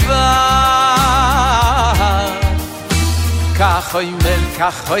levad Kach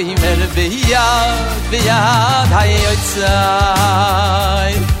hoimer beyad, beyad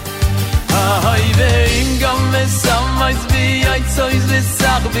hayotzay Hay veim gam mesamais beyitzois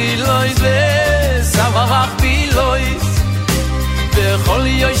besach bilois besavach bilois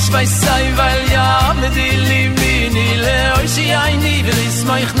bei sei weil ja mit die limini le oi shi ai ni velis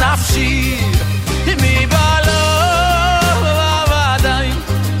mai nafshi mi balo vadai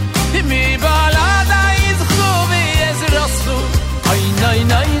mi balada iz khuvi ez rasu ai nay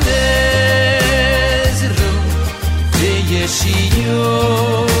nay nezru de yeshiyo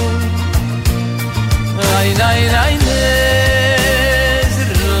ai nay nay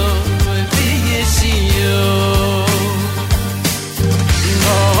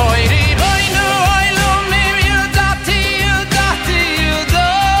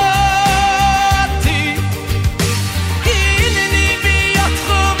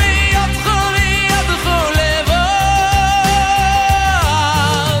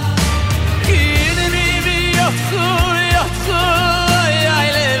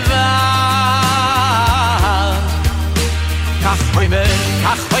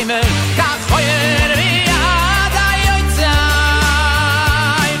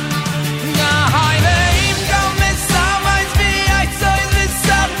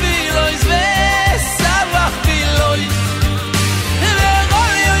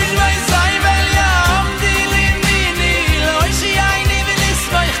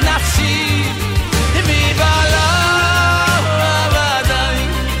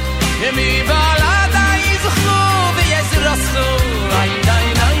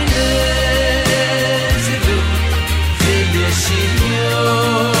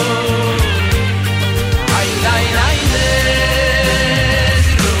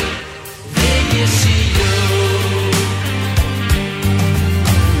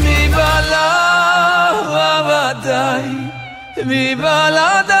mi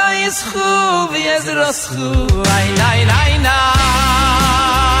balada is khu vi ez raschu ay nay nay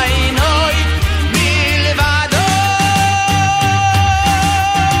nay noy mi levado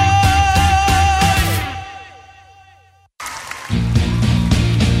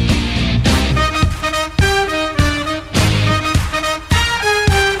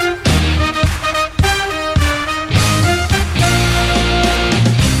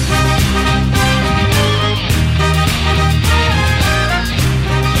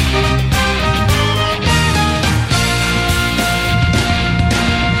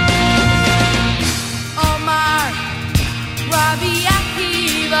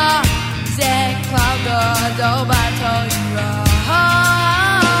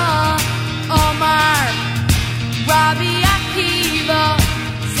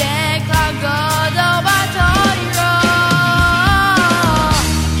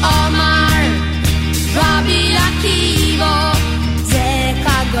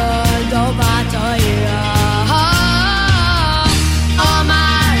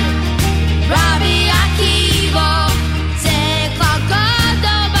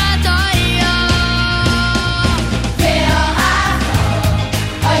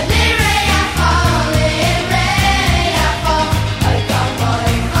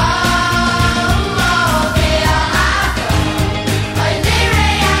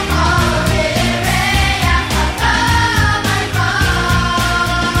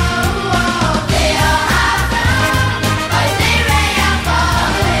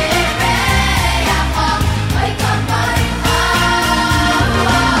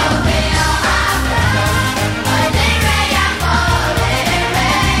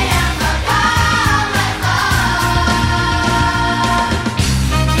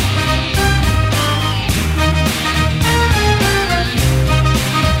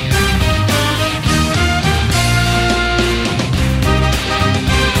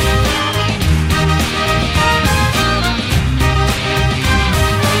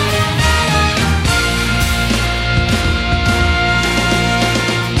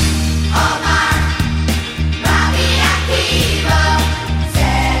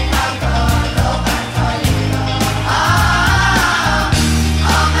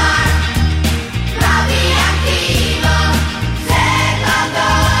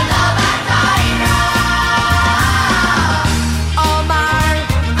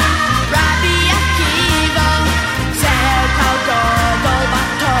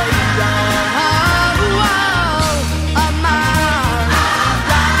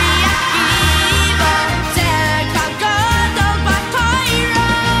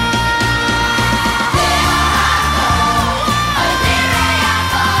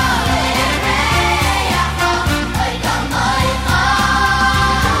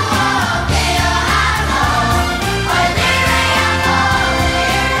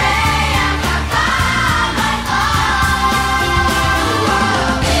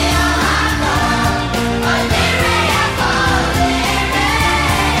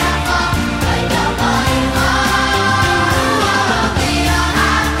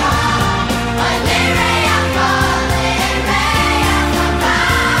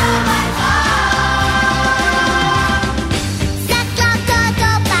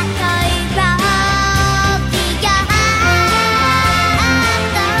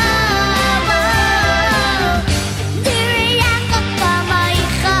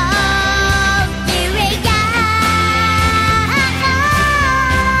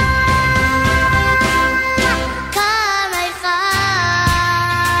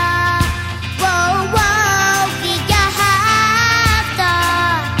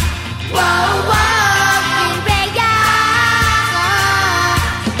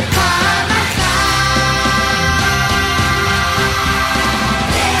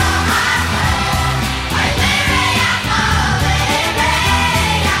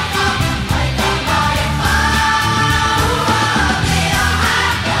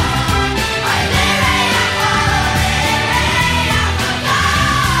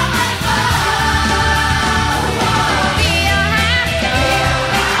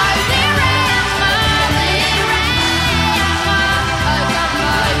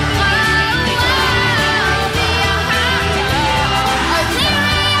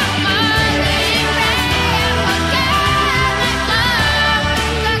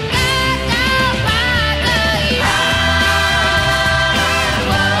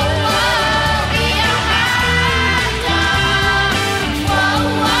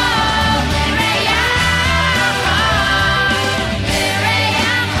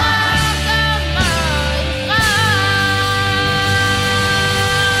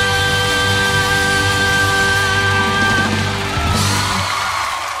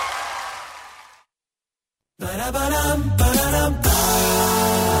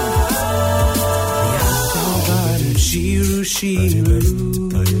shiru shiru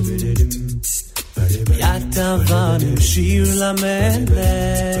Yatavanim shiru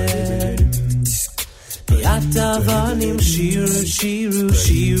lamelech Yatavanim shiru shiru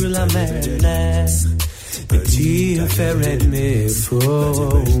shiru lamelech Tiferet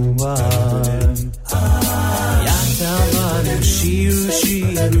mifroar Yatavanim shiru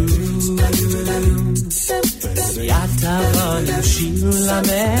shiru Yatavanim shiru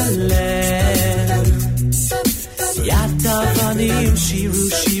lamelech Yatavanim shiru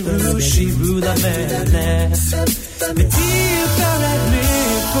shiru shiru lamelech Tiferet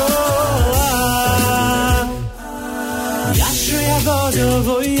mifroar Yashrei avodo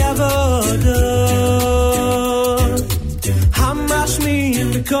voy avodo Hamashmim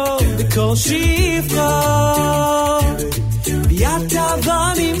b'kol shivcha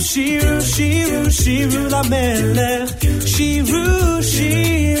Yatavanim shiru shiru shiru lamelech Shiru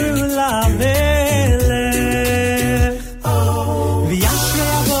shiru lamelech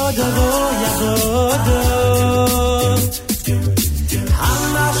V'yashrei avodo voy avodo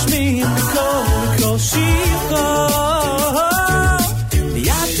Hamashmim b'kol shivcha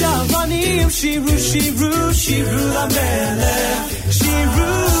Shiru, shiru, shiru lamelech Shiru,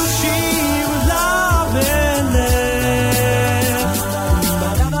 shiru lamelech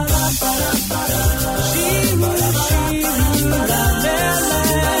Shiru, shiru lamelech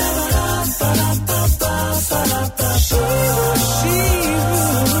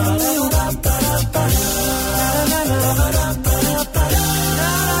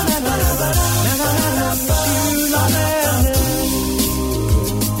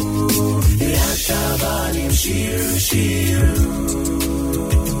Shiru, shiru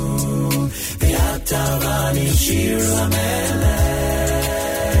V'yatavanim shiru lamelech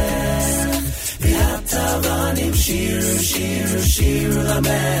V'yatavanim shiru, shiru, shiru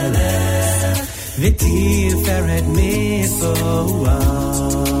lamelech V'tiferet mifoar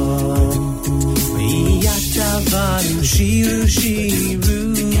V'yatavanim shiru, shiru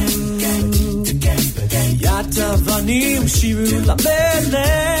V'yatavanim shiru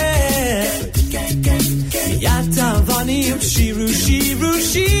lamelech Yatavanim shiru shiru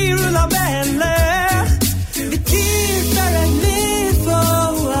shiru lamelech V'tiferet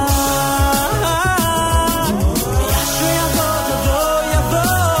mifoar Ashrei avoda voy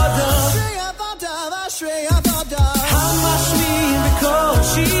avoda Ashrei avoda Hamashmim b'kol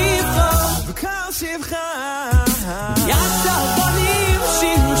shivcha Yatavanim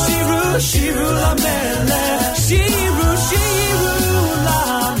shiru shiru shiru lamelech Shiru shiru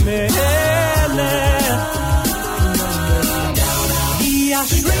lamelech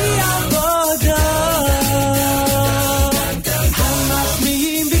Ashrei avoda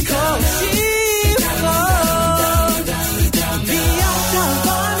Hamashmim b'kol shivcha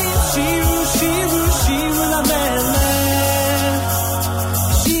V'yatavanim shiru shiru shiru lamelech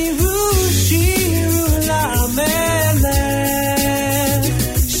Shiru shiru lamelech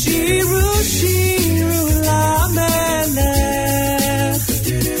Shiru shiru lamelech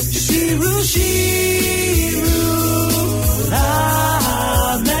Shiru shiru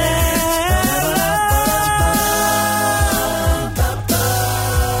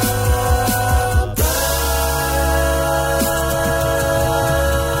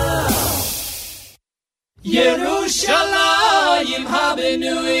Yerushalayim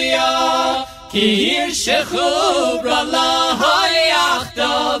habenuya ki hir shechubra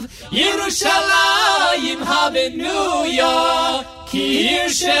lahayachtav Yerushalayim habenuya ki hir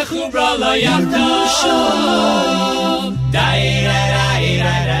shechubra lahayachtav Dai dai dai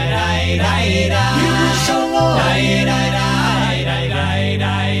dai dai dai dai Yerushalayim dai dai dai dai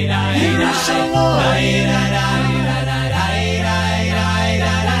dai dai Yerushalayim dai dai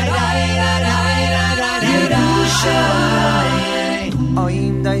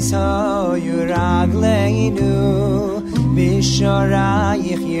Oim daisa yuragleinu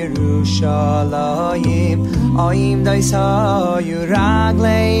Bisharayich Yerushalayim Oim daisa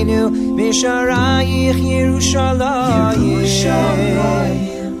yuragleinu Bisharayich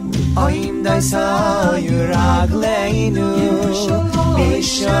Yerushalayim Oim daisa yuragleinu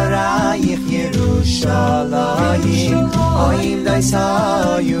Bisharayich Yerushalayim Oim daisa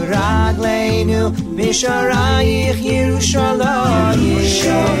yuragleinu Bisharayich Yerushalayim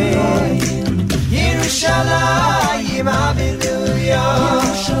Yerushalayim hallelujah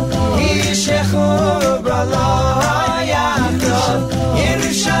Yishechubra lahayachtav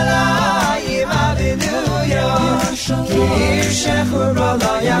Yerushalayim hallelujah Yishechubra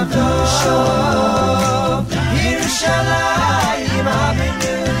lahayachtav Yerushalayim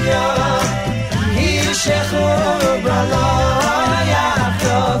hallelujah Yishechubra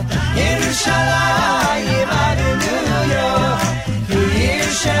lahayachtav Yerushalayim hallelujah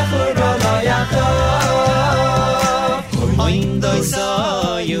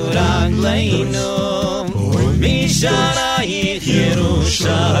sayu ragleinu misharayich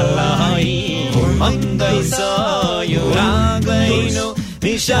Yerushalayim Ondai sayu ragleinu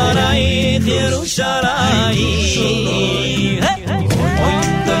misharayich Yerushalayim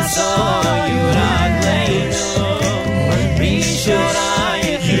Ondai sayu ragleinu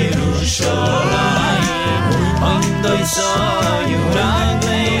misharayich Yerushalayim Ondai sayu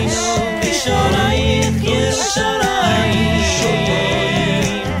ragleinu misharayich Yerushalayim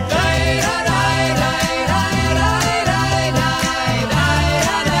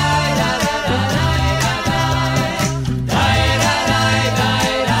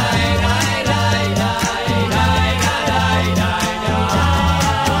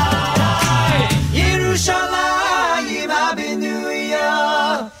Yerushalayim abenuya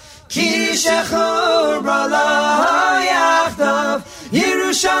ki shechur lo yachdav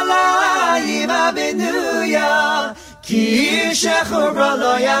Yerushalayim abenuya ki shechur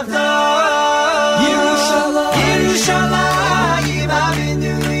lo yachdav Yerushalayim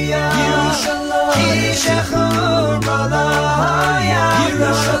abenuya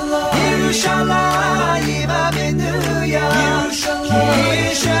ki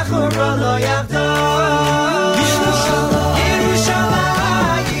shechur lo yachdav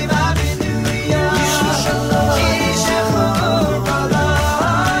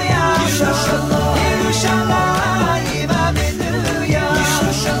Yerushalayim abenuya ki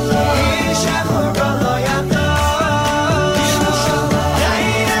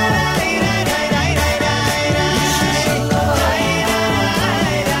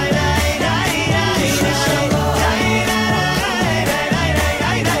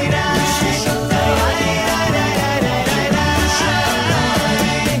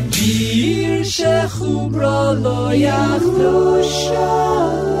lo yachlo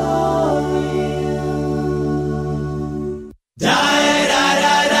shalom dai da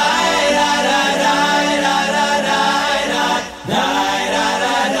da da da da da da da da da da da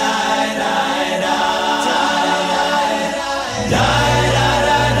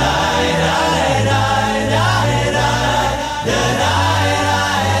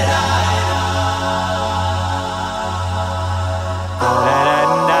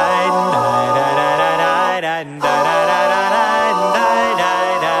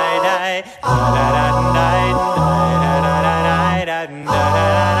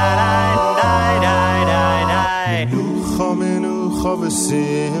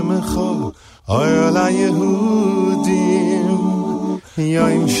Ola Yehudim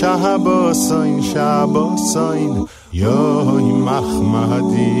Yoim Shabosain Shabosain Yoim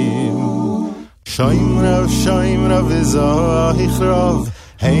Machmadim Shoim Rav V'Zoich Rav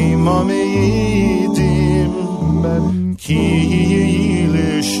Heimam Yidim Ki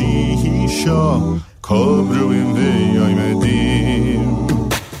L'Shisha Kobruim V'Yoim Edim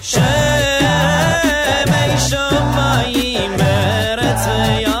Shemei Shomayim Eretz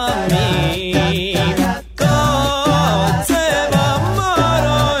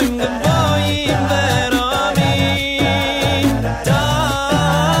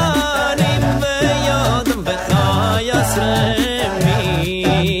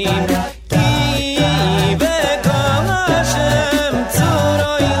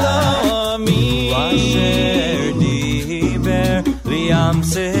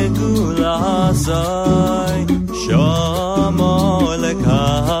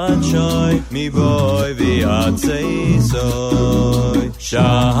Mi boy v'yatzei soy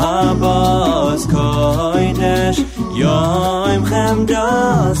Shabbos kodesh Yom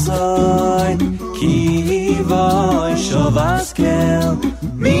chemdasoy Ki voy shovaskel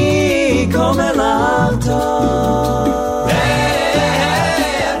Mi komelachto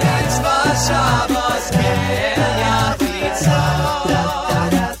Netzvah Shabbos kel yachlitzah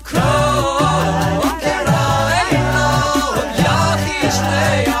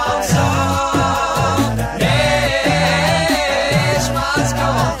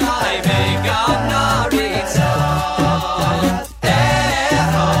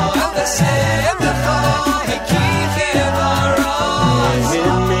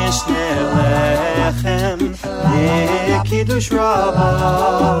Kiddush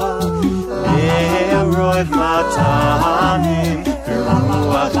Rabbah Le'erov Matanim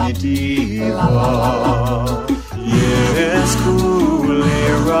V'ruach Nediva Yesku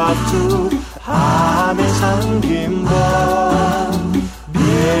Le'ravtu HaMechangim Bo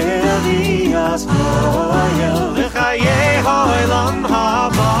B'Elias Koyel L'chayei Ha'olam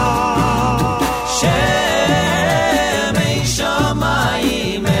Haba Shemei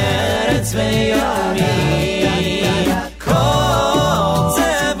Shamayim Eretz V'Yamim Kol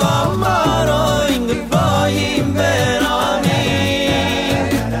Tzeva Maroim G'voyim V'Ramim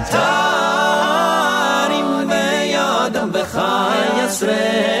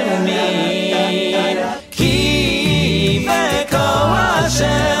asremi ki beko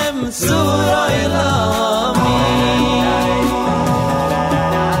Hashem suroi lami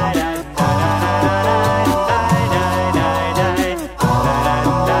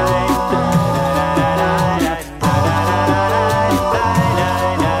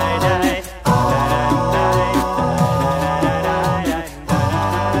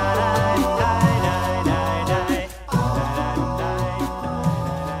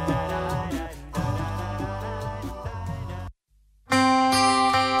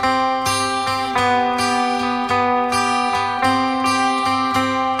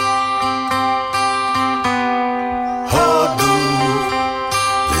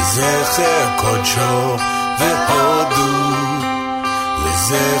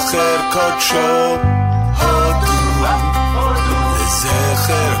לזכר קודשו הודו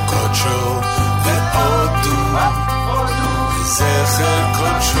לזכר קודשו והודו לזכר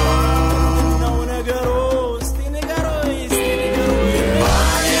קודשו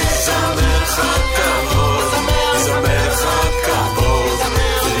למען יזמר לך כבוד יזמר לך כבוד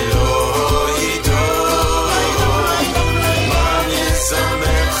ולא ידור למען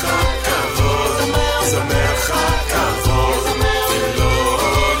יזמר לך כבוד יזמר לך כבוד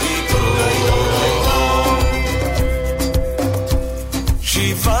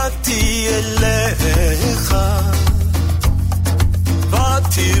שיבתי אליך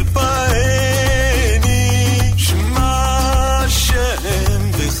ותרפאני שמע השם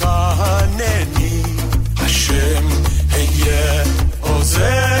וחנני השם היה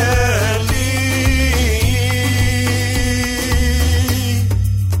עוזר לי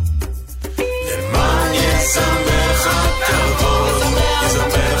למען יזמר לך כבוד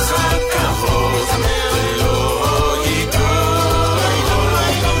יזמר לך כבוד ולא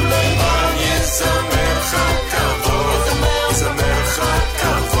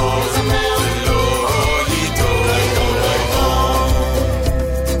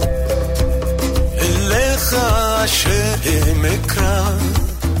השם אקרא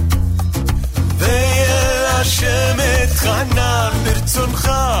ואל השם אתחנן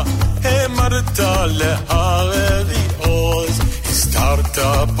ברצונך אמרת להרי עוז הסתרת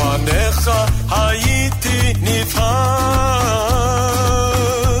פניך הייתי נבהל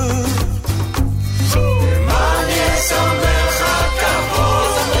למען יזמר לך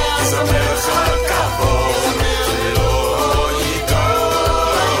כבוד יזמר לך כבוד ולא ידור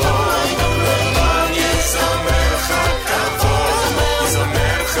למען יזמר לך כבוד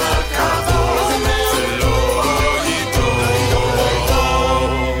יזמר לך כבוד ולא ידור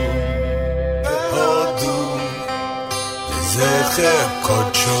והודו לזכר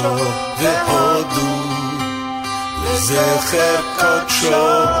קודשו והודו לזכר קודשו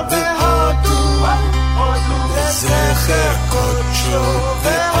והודו לזכר קודשו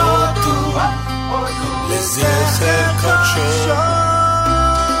והודו לזכר קודשו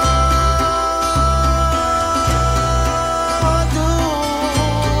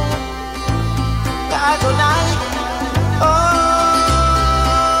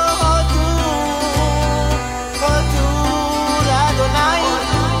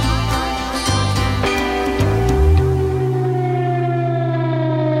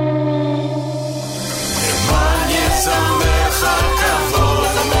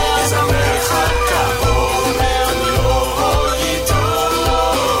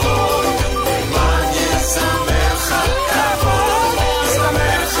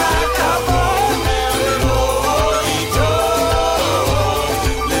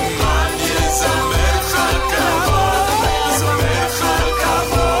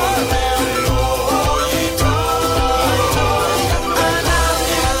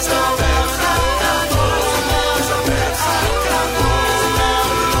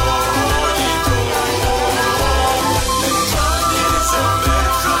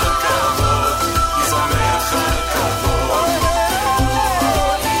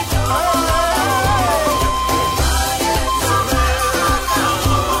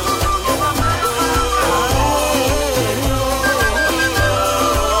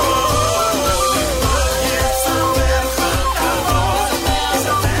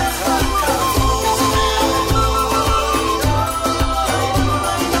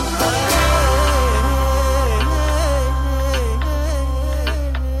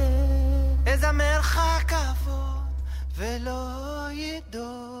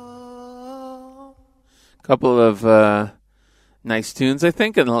Couple of nice tunes, I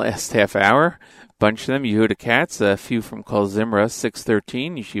think, in the last half hour. Bunch of them. Yehuda Katz, a few from Kol Zimra,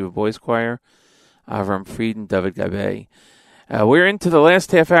 613, Yeshiva Boys Choir, Avram Frieden, David Gabe. We're into the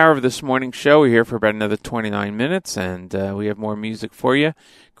last half hour of this morning's show. We're here for about another 29 minutes, and we have more music for you.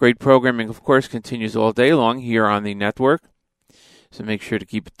 Great programming, of course, continues all day long here on the network. So make sure to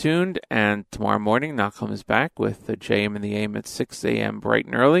keep it tuned. And tomorrow morning, Nachum is back with the JM and the AM at 6 a.m. bright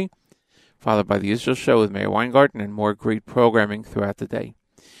and early, followed by the Israel Show with Meir Weingarten and more great programming throughout the day.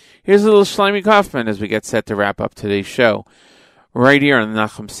 Here's a little Shlomi Kaufman as we get set to wrap up today's show, right here on the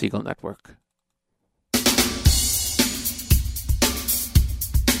Nachum Segal Network.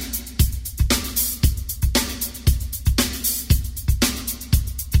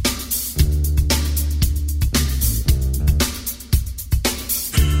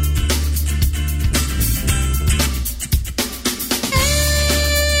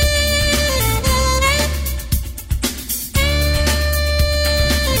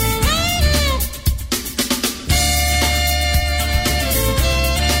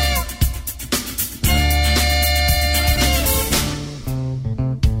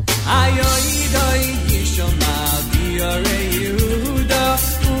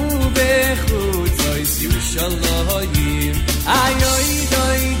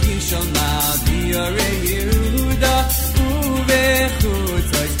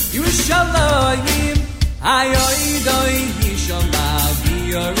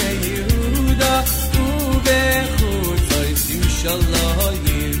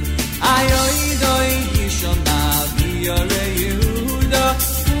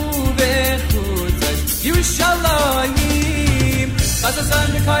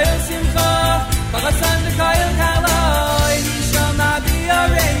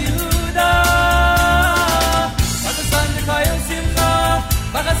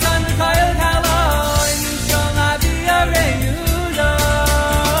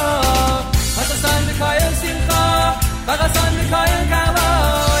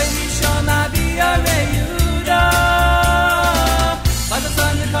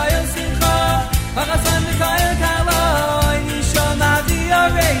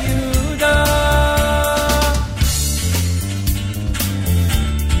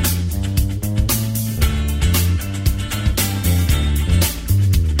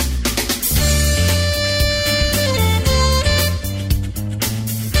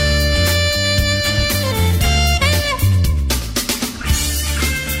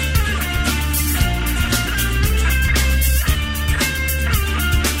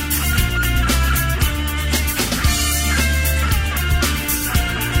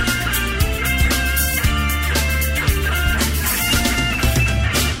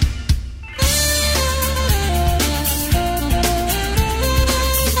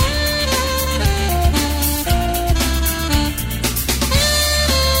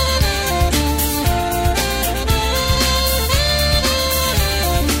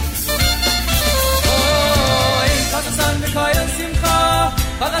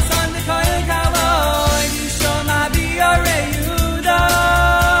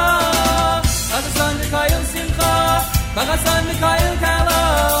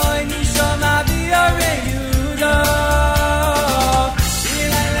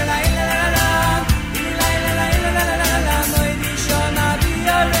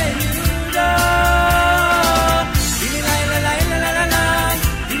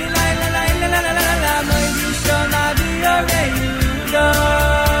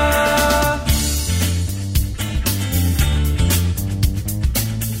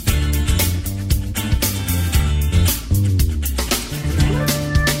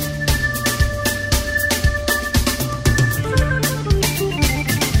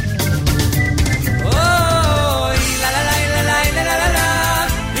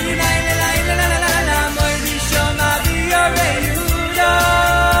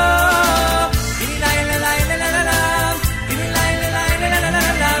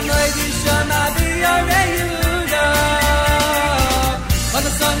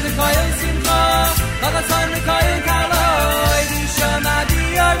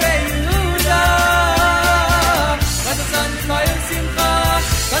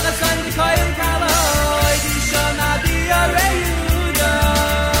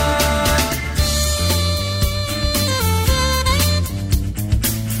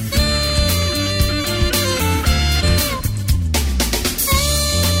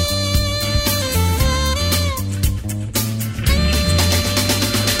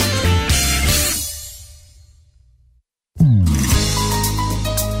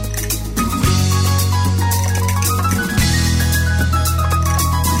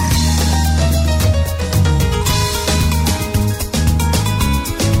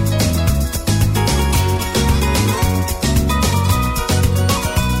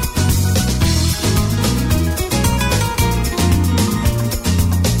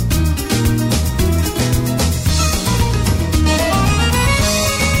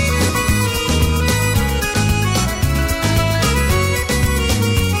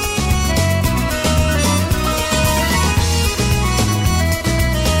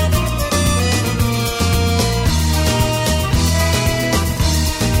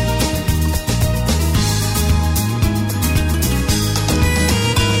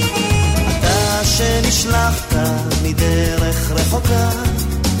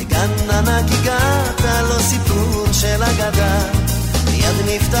 בגן ענק הגעת, לא סיפור של אגדה, מיד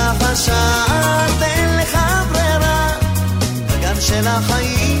נפתח השער ואין לך ברירה. בגן של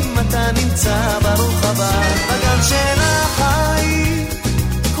החיים אתה נמצא, ברוך הבא. בגן של החיים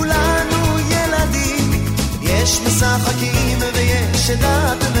כולנו ילדים, יש משחקים ויש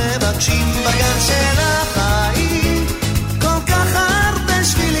עדת מבקשים. בגן של החיים כל כך הרבה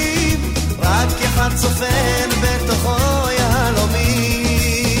שבילים, רק אחד צופן בתוכו יהלומים.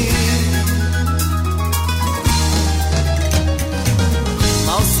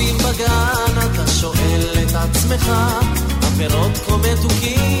 מה עושים בגן? אתה שואל את עצמך, הפירות כה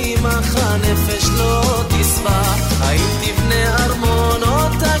מתוקים, אך הנפש לא תשבע. האם תבנה ארמון או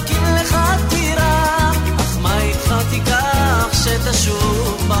תקים לך טירה, אך מה איתך תיקח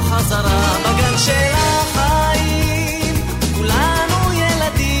שתשוב בחזרה. בגן של החיים כולנו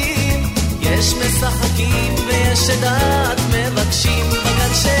ילדים, יש משחקים ויש עדת מבקשים.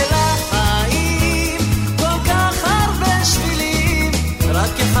 בגן של החיים כל כך הרבה שבילים,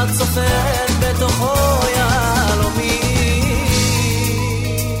 רק אחד צופן בתוכו יהלומים.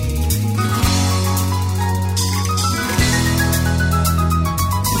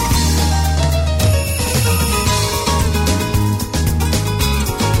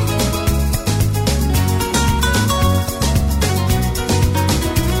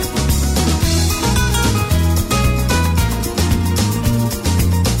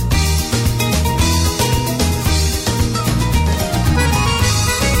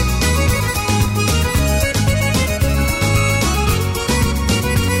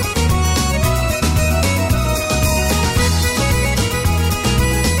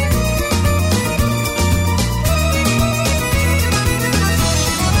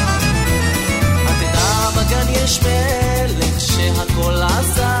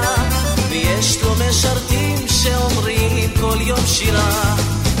 שירה,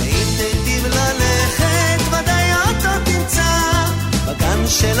 ואם תיטיב ללכת ודאי אתה תמצא, בגן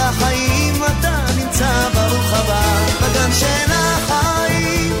של החיים אתה נמצא, ברוך הבא. בגן של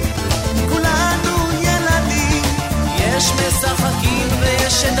החיים כולנו ילדים, יש משחקים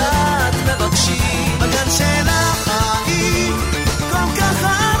ויש עדת מבקשים. בגן של החיים כל כך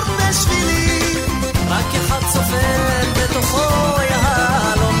הרבה שבילים, רק אחד צופן בתוכו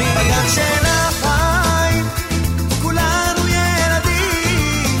יהלומים. בגן של החיים כולנו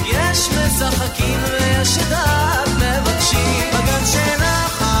ילדים, יש משחקים ויש עדת מבקשים. בגן של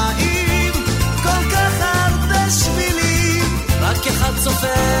החיים כל כך הרבה שבילים, רק אחד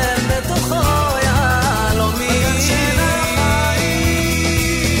צופן בתוכו יהלומים. בגן של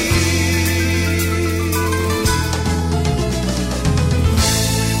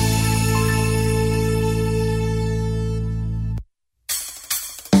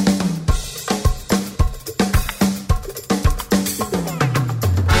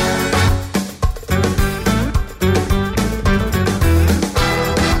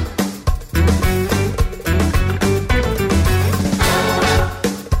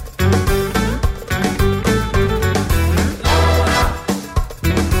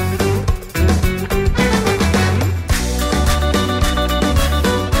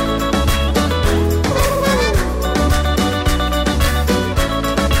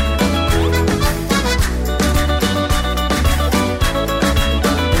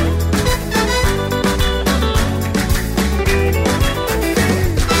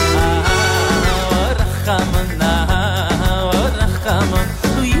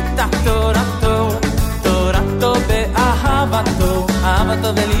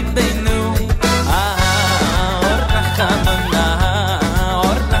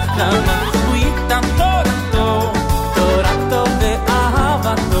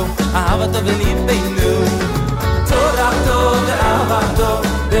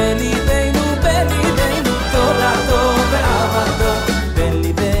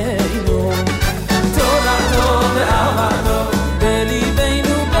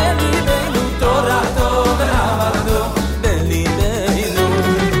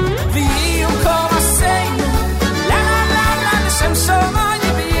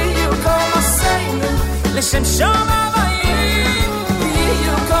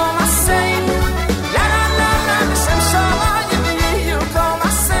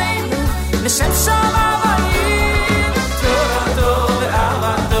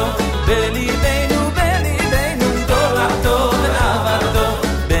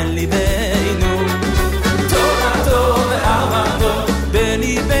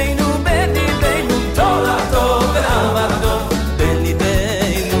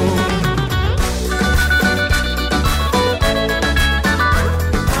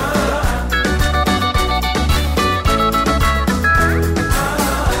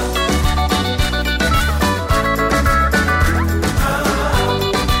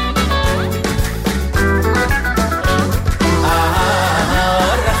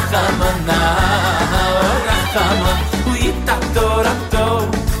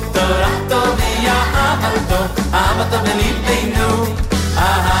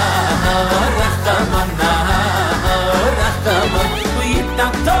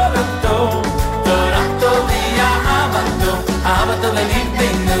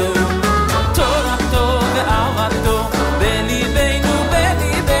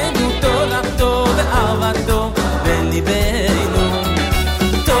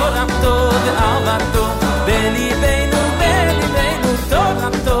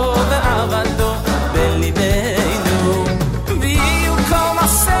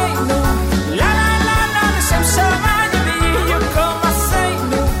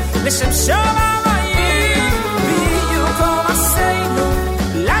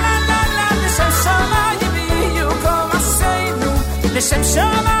לשם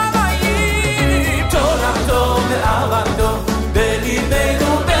שמיים. תורתו ואהבתו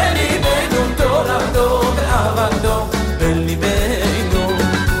בליבנו, בליבנו, תורתו ואהבתו בליבנו,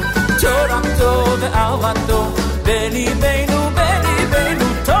 תורתו ואהבתו בליבנו, בליבנו,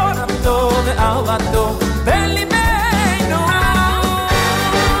 תורתו ואהבתו בליבנו.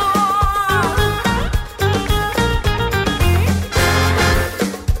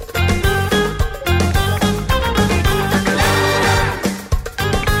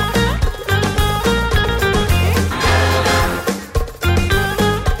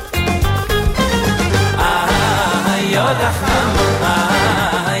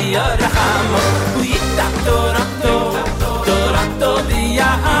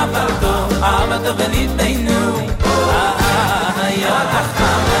 אהבתו בליבנו, היה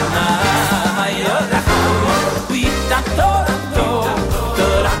רחמנה, היה רחמו, ויתה תורתו,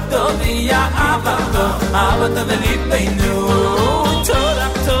 תורתו ויה אהבתו, אהבתו בליבנו,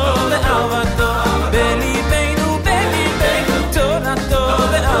 תורתו ואהבתו בליבנו, בליבנו, תורתו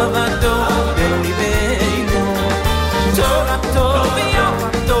ואהבתו בליבנו, תורתו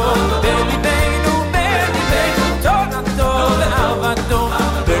ואהבתו בליבנו, בליבנו, תורתו ואהבתו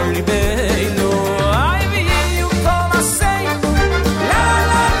בליבנו.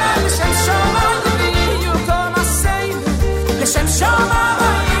 לשם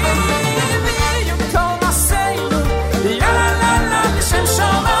שמיים יביאו כל מעשינו, לה לה לה לה, לשם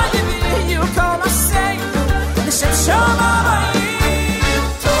שמיים יביאו כל מעשינו, לשם שמיים.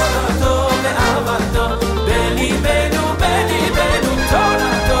 תורתו ואהבתו בליבנו, בליבנו,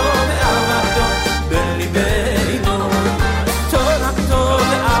 תורתו ואהבתו בליבנו, תורתו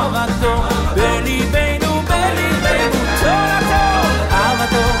ואהבתו בליבנו, בליבנו, תורתו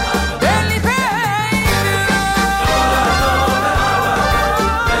ואהבתו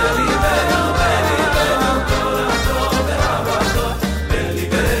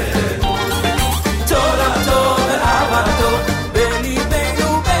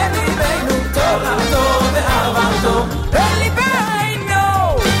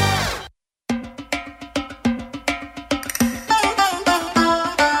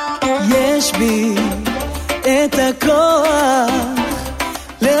את הכוח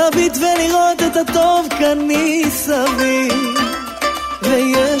להביט ולראות את הטוב כאן מסביב,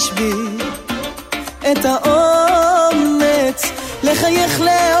 ויש בי את האומץ לחייך,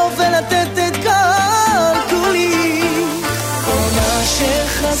 לאהוב ולתת את כל כולי. כל מה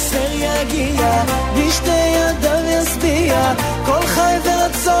שחסר יגיע, בשתי ידיו ישביע, כל חי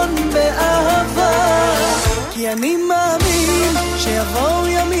ורצון באהבה, כי אני מאמין שיבואו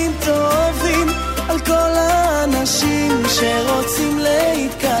ימים טובים על כל האנשים שרוצים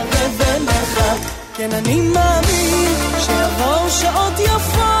להתקרב אליך. כן, אני מאמין שיבואו שעות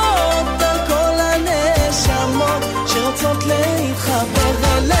יפות על כל הנשמות שרוצות להתחבר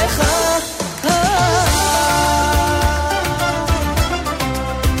אליך.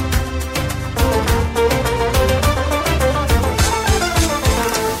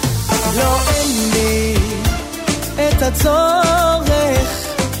 לא, אין לי את הצורך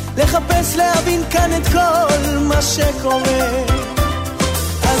לחפש להבין כאן את כל מה שקורה,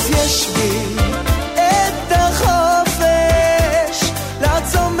 אז יש בי את החופש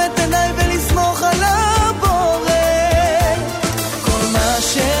לעצום את עיניי ולסמוך על הבורא. כל מה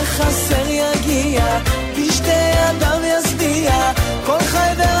שחסר יגיע, בשתי ידיו ישביע, כל חי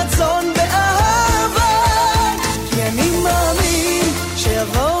ורצון באהבה, כי אני מאמין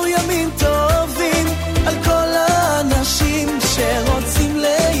שיבואו ימים טובים על כל האנשים שרוצים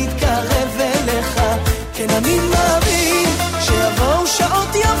להתקרב אליך. כן, אני מאמין שיבואו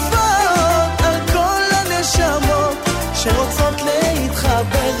שעות יפות על כל הנשמות שרוצות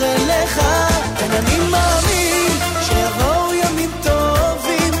להתחבר אליך. כן, אני מאמין שיבואו ימים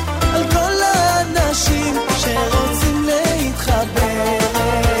טובים על כל האנשים שרוצים להתחבר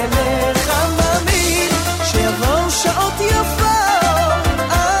אליך. מאמין שיבואו שעות יפות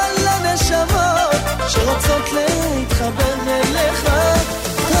על הנשמות שרוצות להתחבר אליך.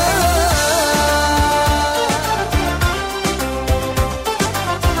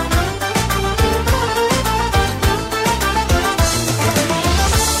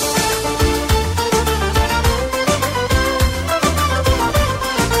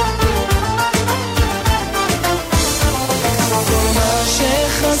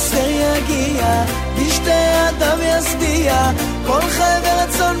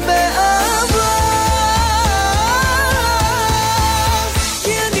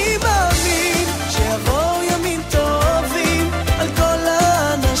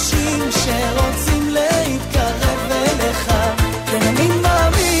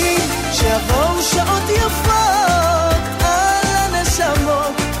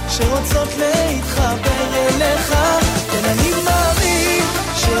 שרוצות להתחבר אליך. כן, אני מאמין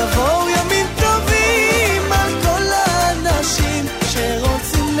שיבואו ימים טובים על כל האנשים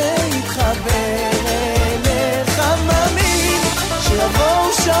שרוצים להתחבר אליך. מאמין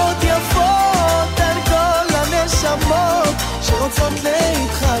שיבואו שעות יפות על כל הנשמות שרוצות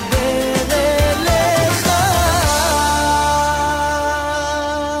להתחבר אליך.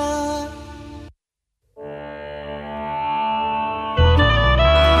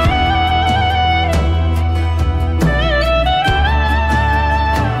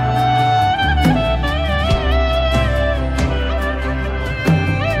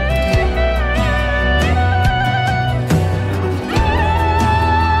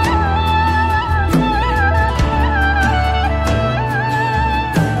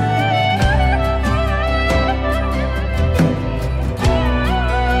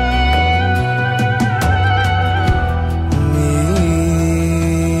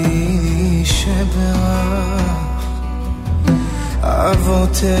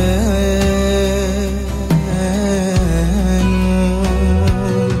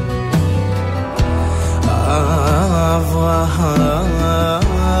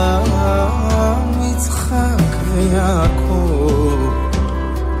 אברהם, יצחק ויעקב,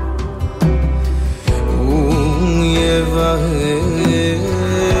 הוא יברך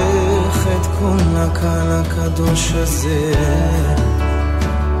את כל הקהל הקדוש הזה.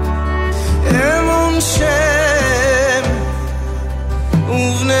 אמון שם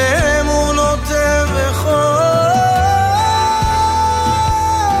ובני אמונותיהם וכל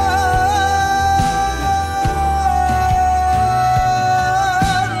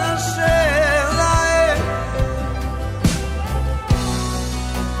אשר להם.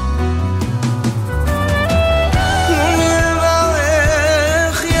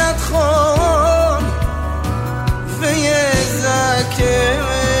 ויברך ידכון ויזכה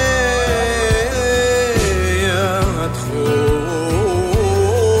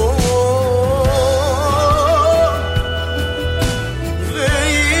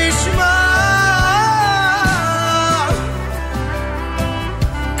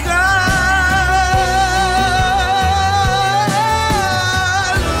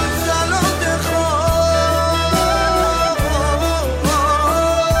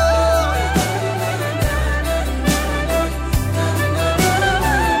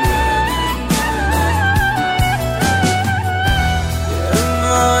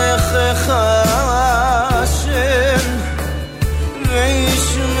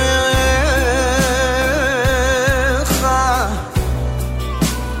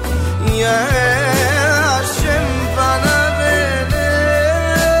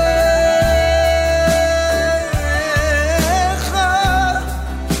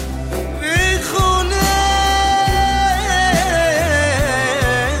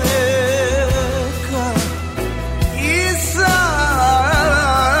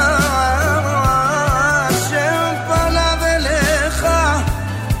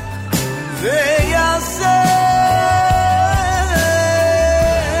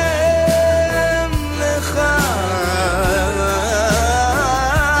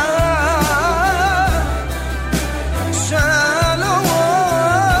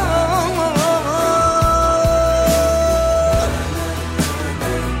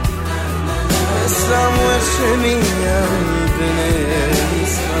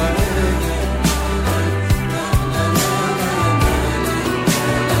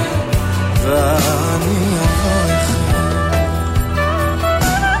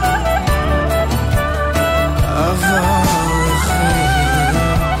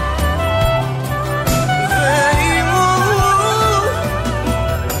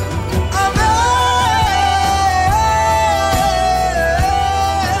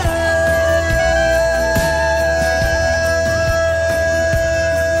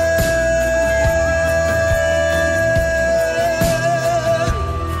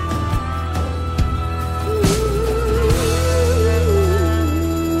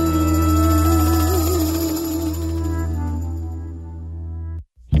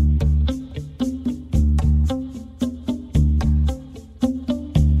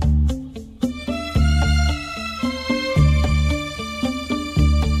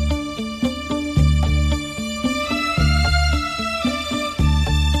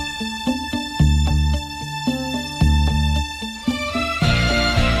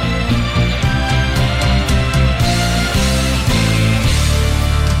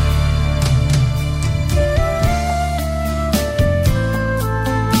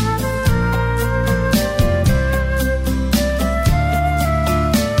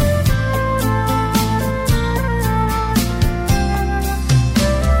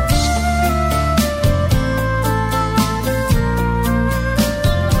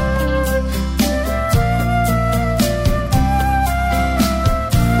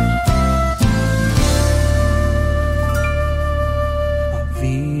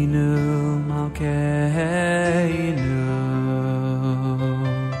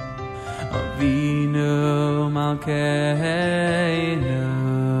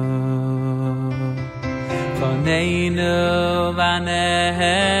Choneinu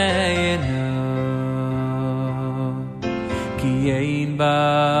vaneinu Ki ein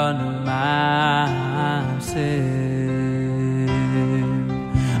banu maasim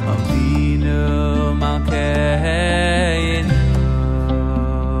Avinu malkeinu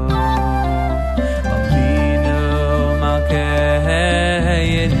Avinu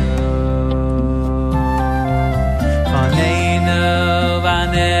malkeinu Choneinu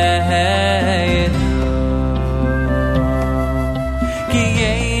vaneinu Ki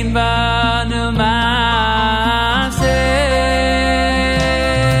ein banu maasim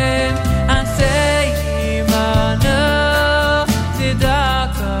Asay imanu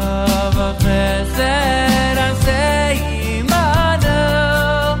tzedaka v'chesed Asay imanu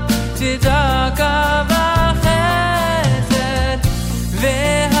tzedaka v'chesed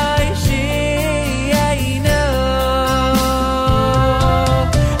V'haishiyenu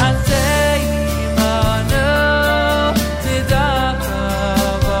Asay imanu tzedaka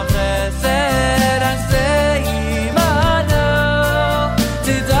v'chesed Asay imanu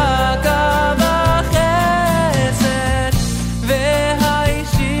tzedaka v'chesed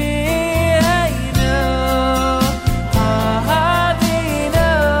V'haishiyenu Ahavinu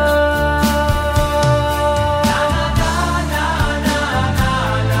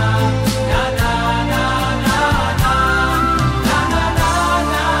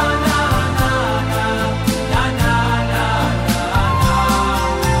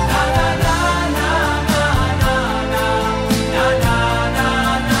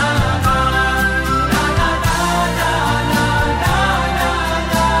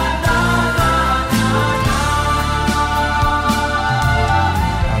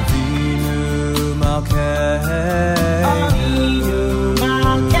Avinu malkeinu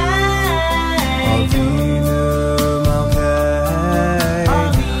Avinu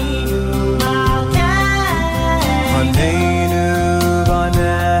malkeinu Vaneinu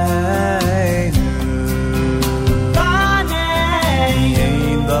vaneinu Ki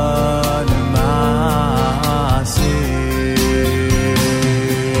ein banu maasim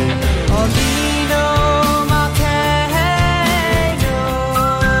Avinu malkeinu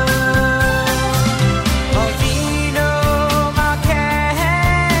Avinu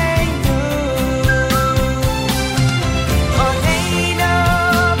malkeinu Choneinu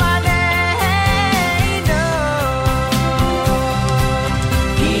vaneinu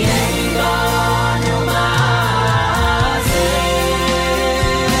Ki ein banu maasim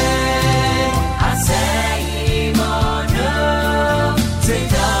Asay imanu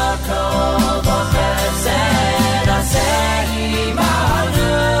tzedaka v'chesed Asay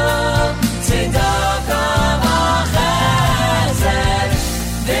imanu tzedaka v'chesed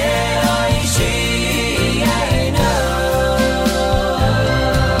V'haishiyenu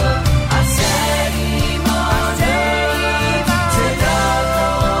Asay imanu tzedaka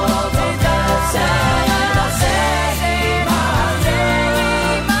v'chesed Asay imanu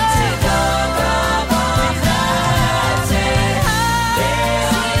tzedaka v'chesed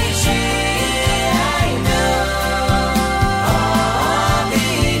V'haishiyenu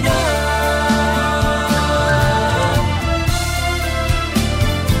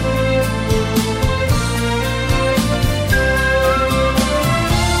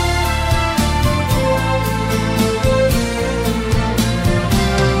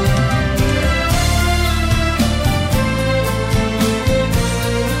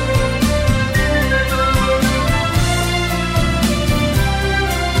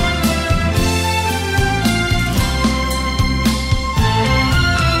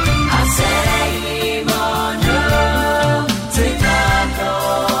Asay imanu tzedaka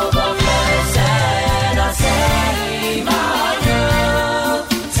v'chesed Asay imanu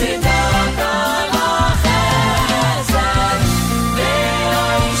tzedaka v'chesed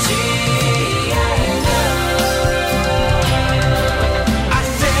V'haishiyenu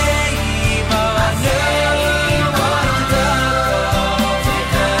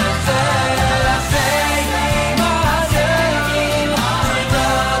Asay imanu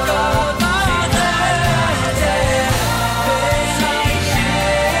tzedaka v'chesed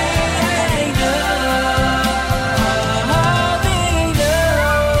Asay imanu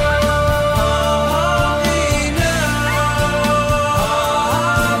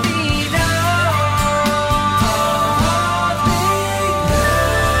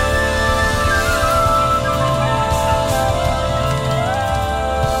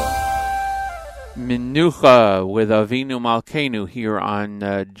Minucha with Avinu Malkeinu here on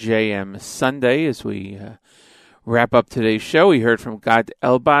JM Sunday. As we wrap up today's show, we heard from Gad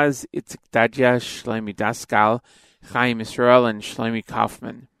Elbaz, Itzik Dadya, Shlomi Daskal, Chaim Israel, and Shlomi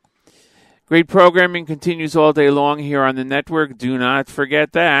Kaufman. Great programming continues all day long here on the network. Do not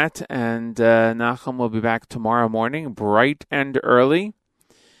forget that. And Nachum will be back tomorrow morning, bright and early,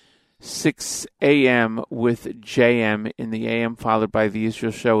 6 a.m. with JM in the AM, followed by the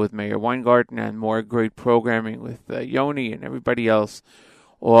Israel Show with Mayor Weingarten, and more great programming with Yoni and everybody else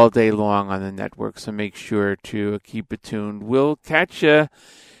all day long on the network. So make sure to keep it tuned. We'll catch you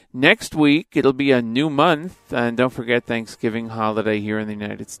next week. It'll be a new month, and don't forget Thanksgiving holiday here in the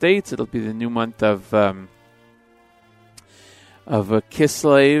United States. It'll be the new month of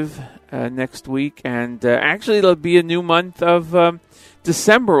Kislev next week, and actually it'll be a new month of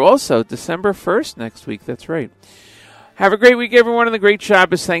December also, December 1st next week. That's right. Have a great week, everyone, and a great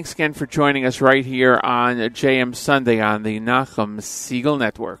Shabbos. Thanks again for joining us right here on JM Sunday on the Nachum Segal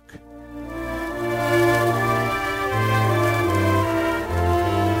Network.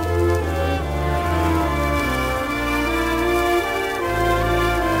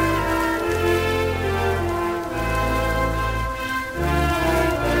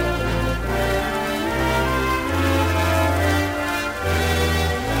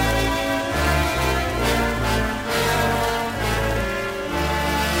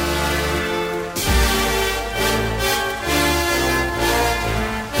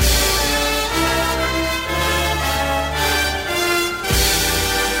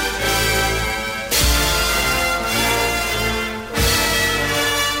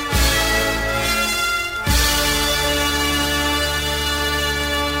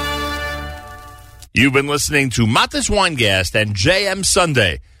 You've been listening to Matis Weingast and JM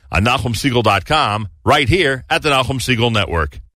Sunday on NachumSegal.com, right here at the Nachum Segal Network.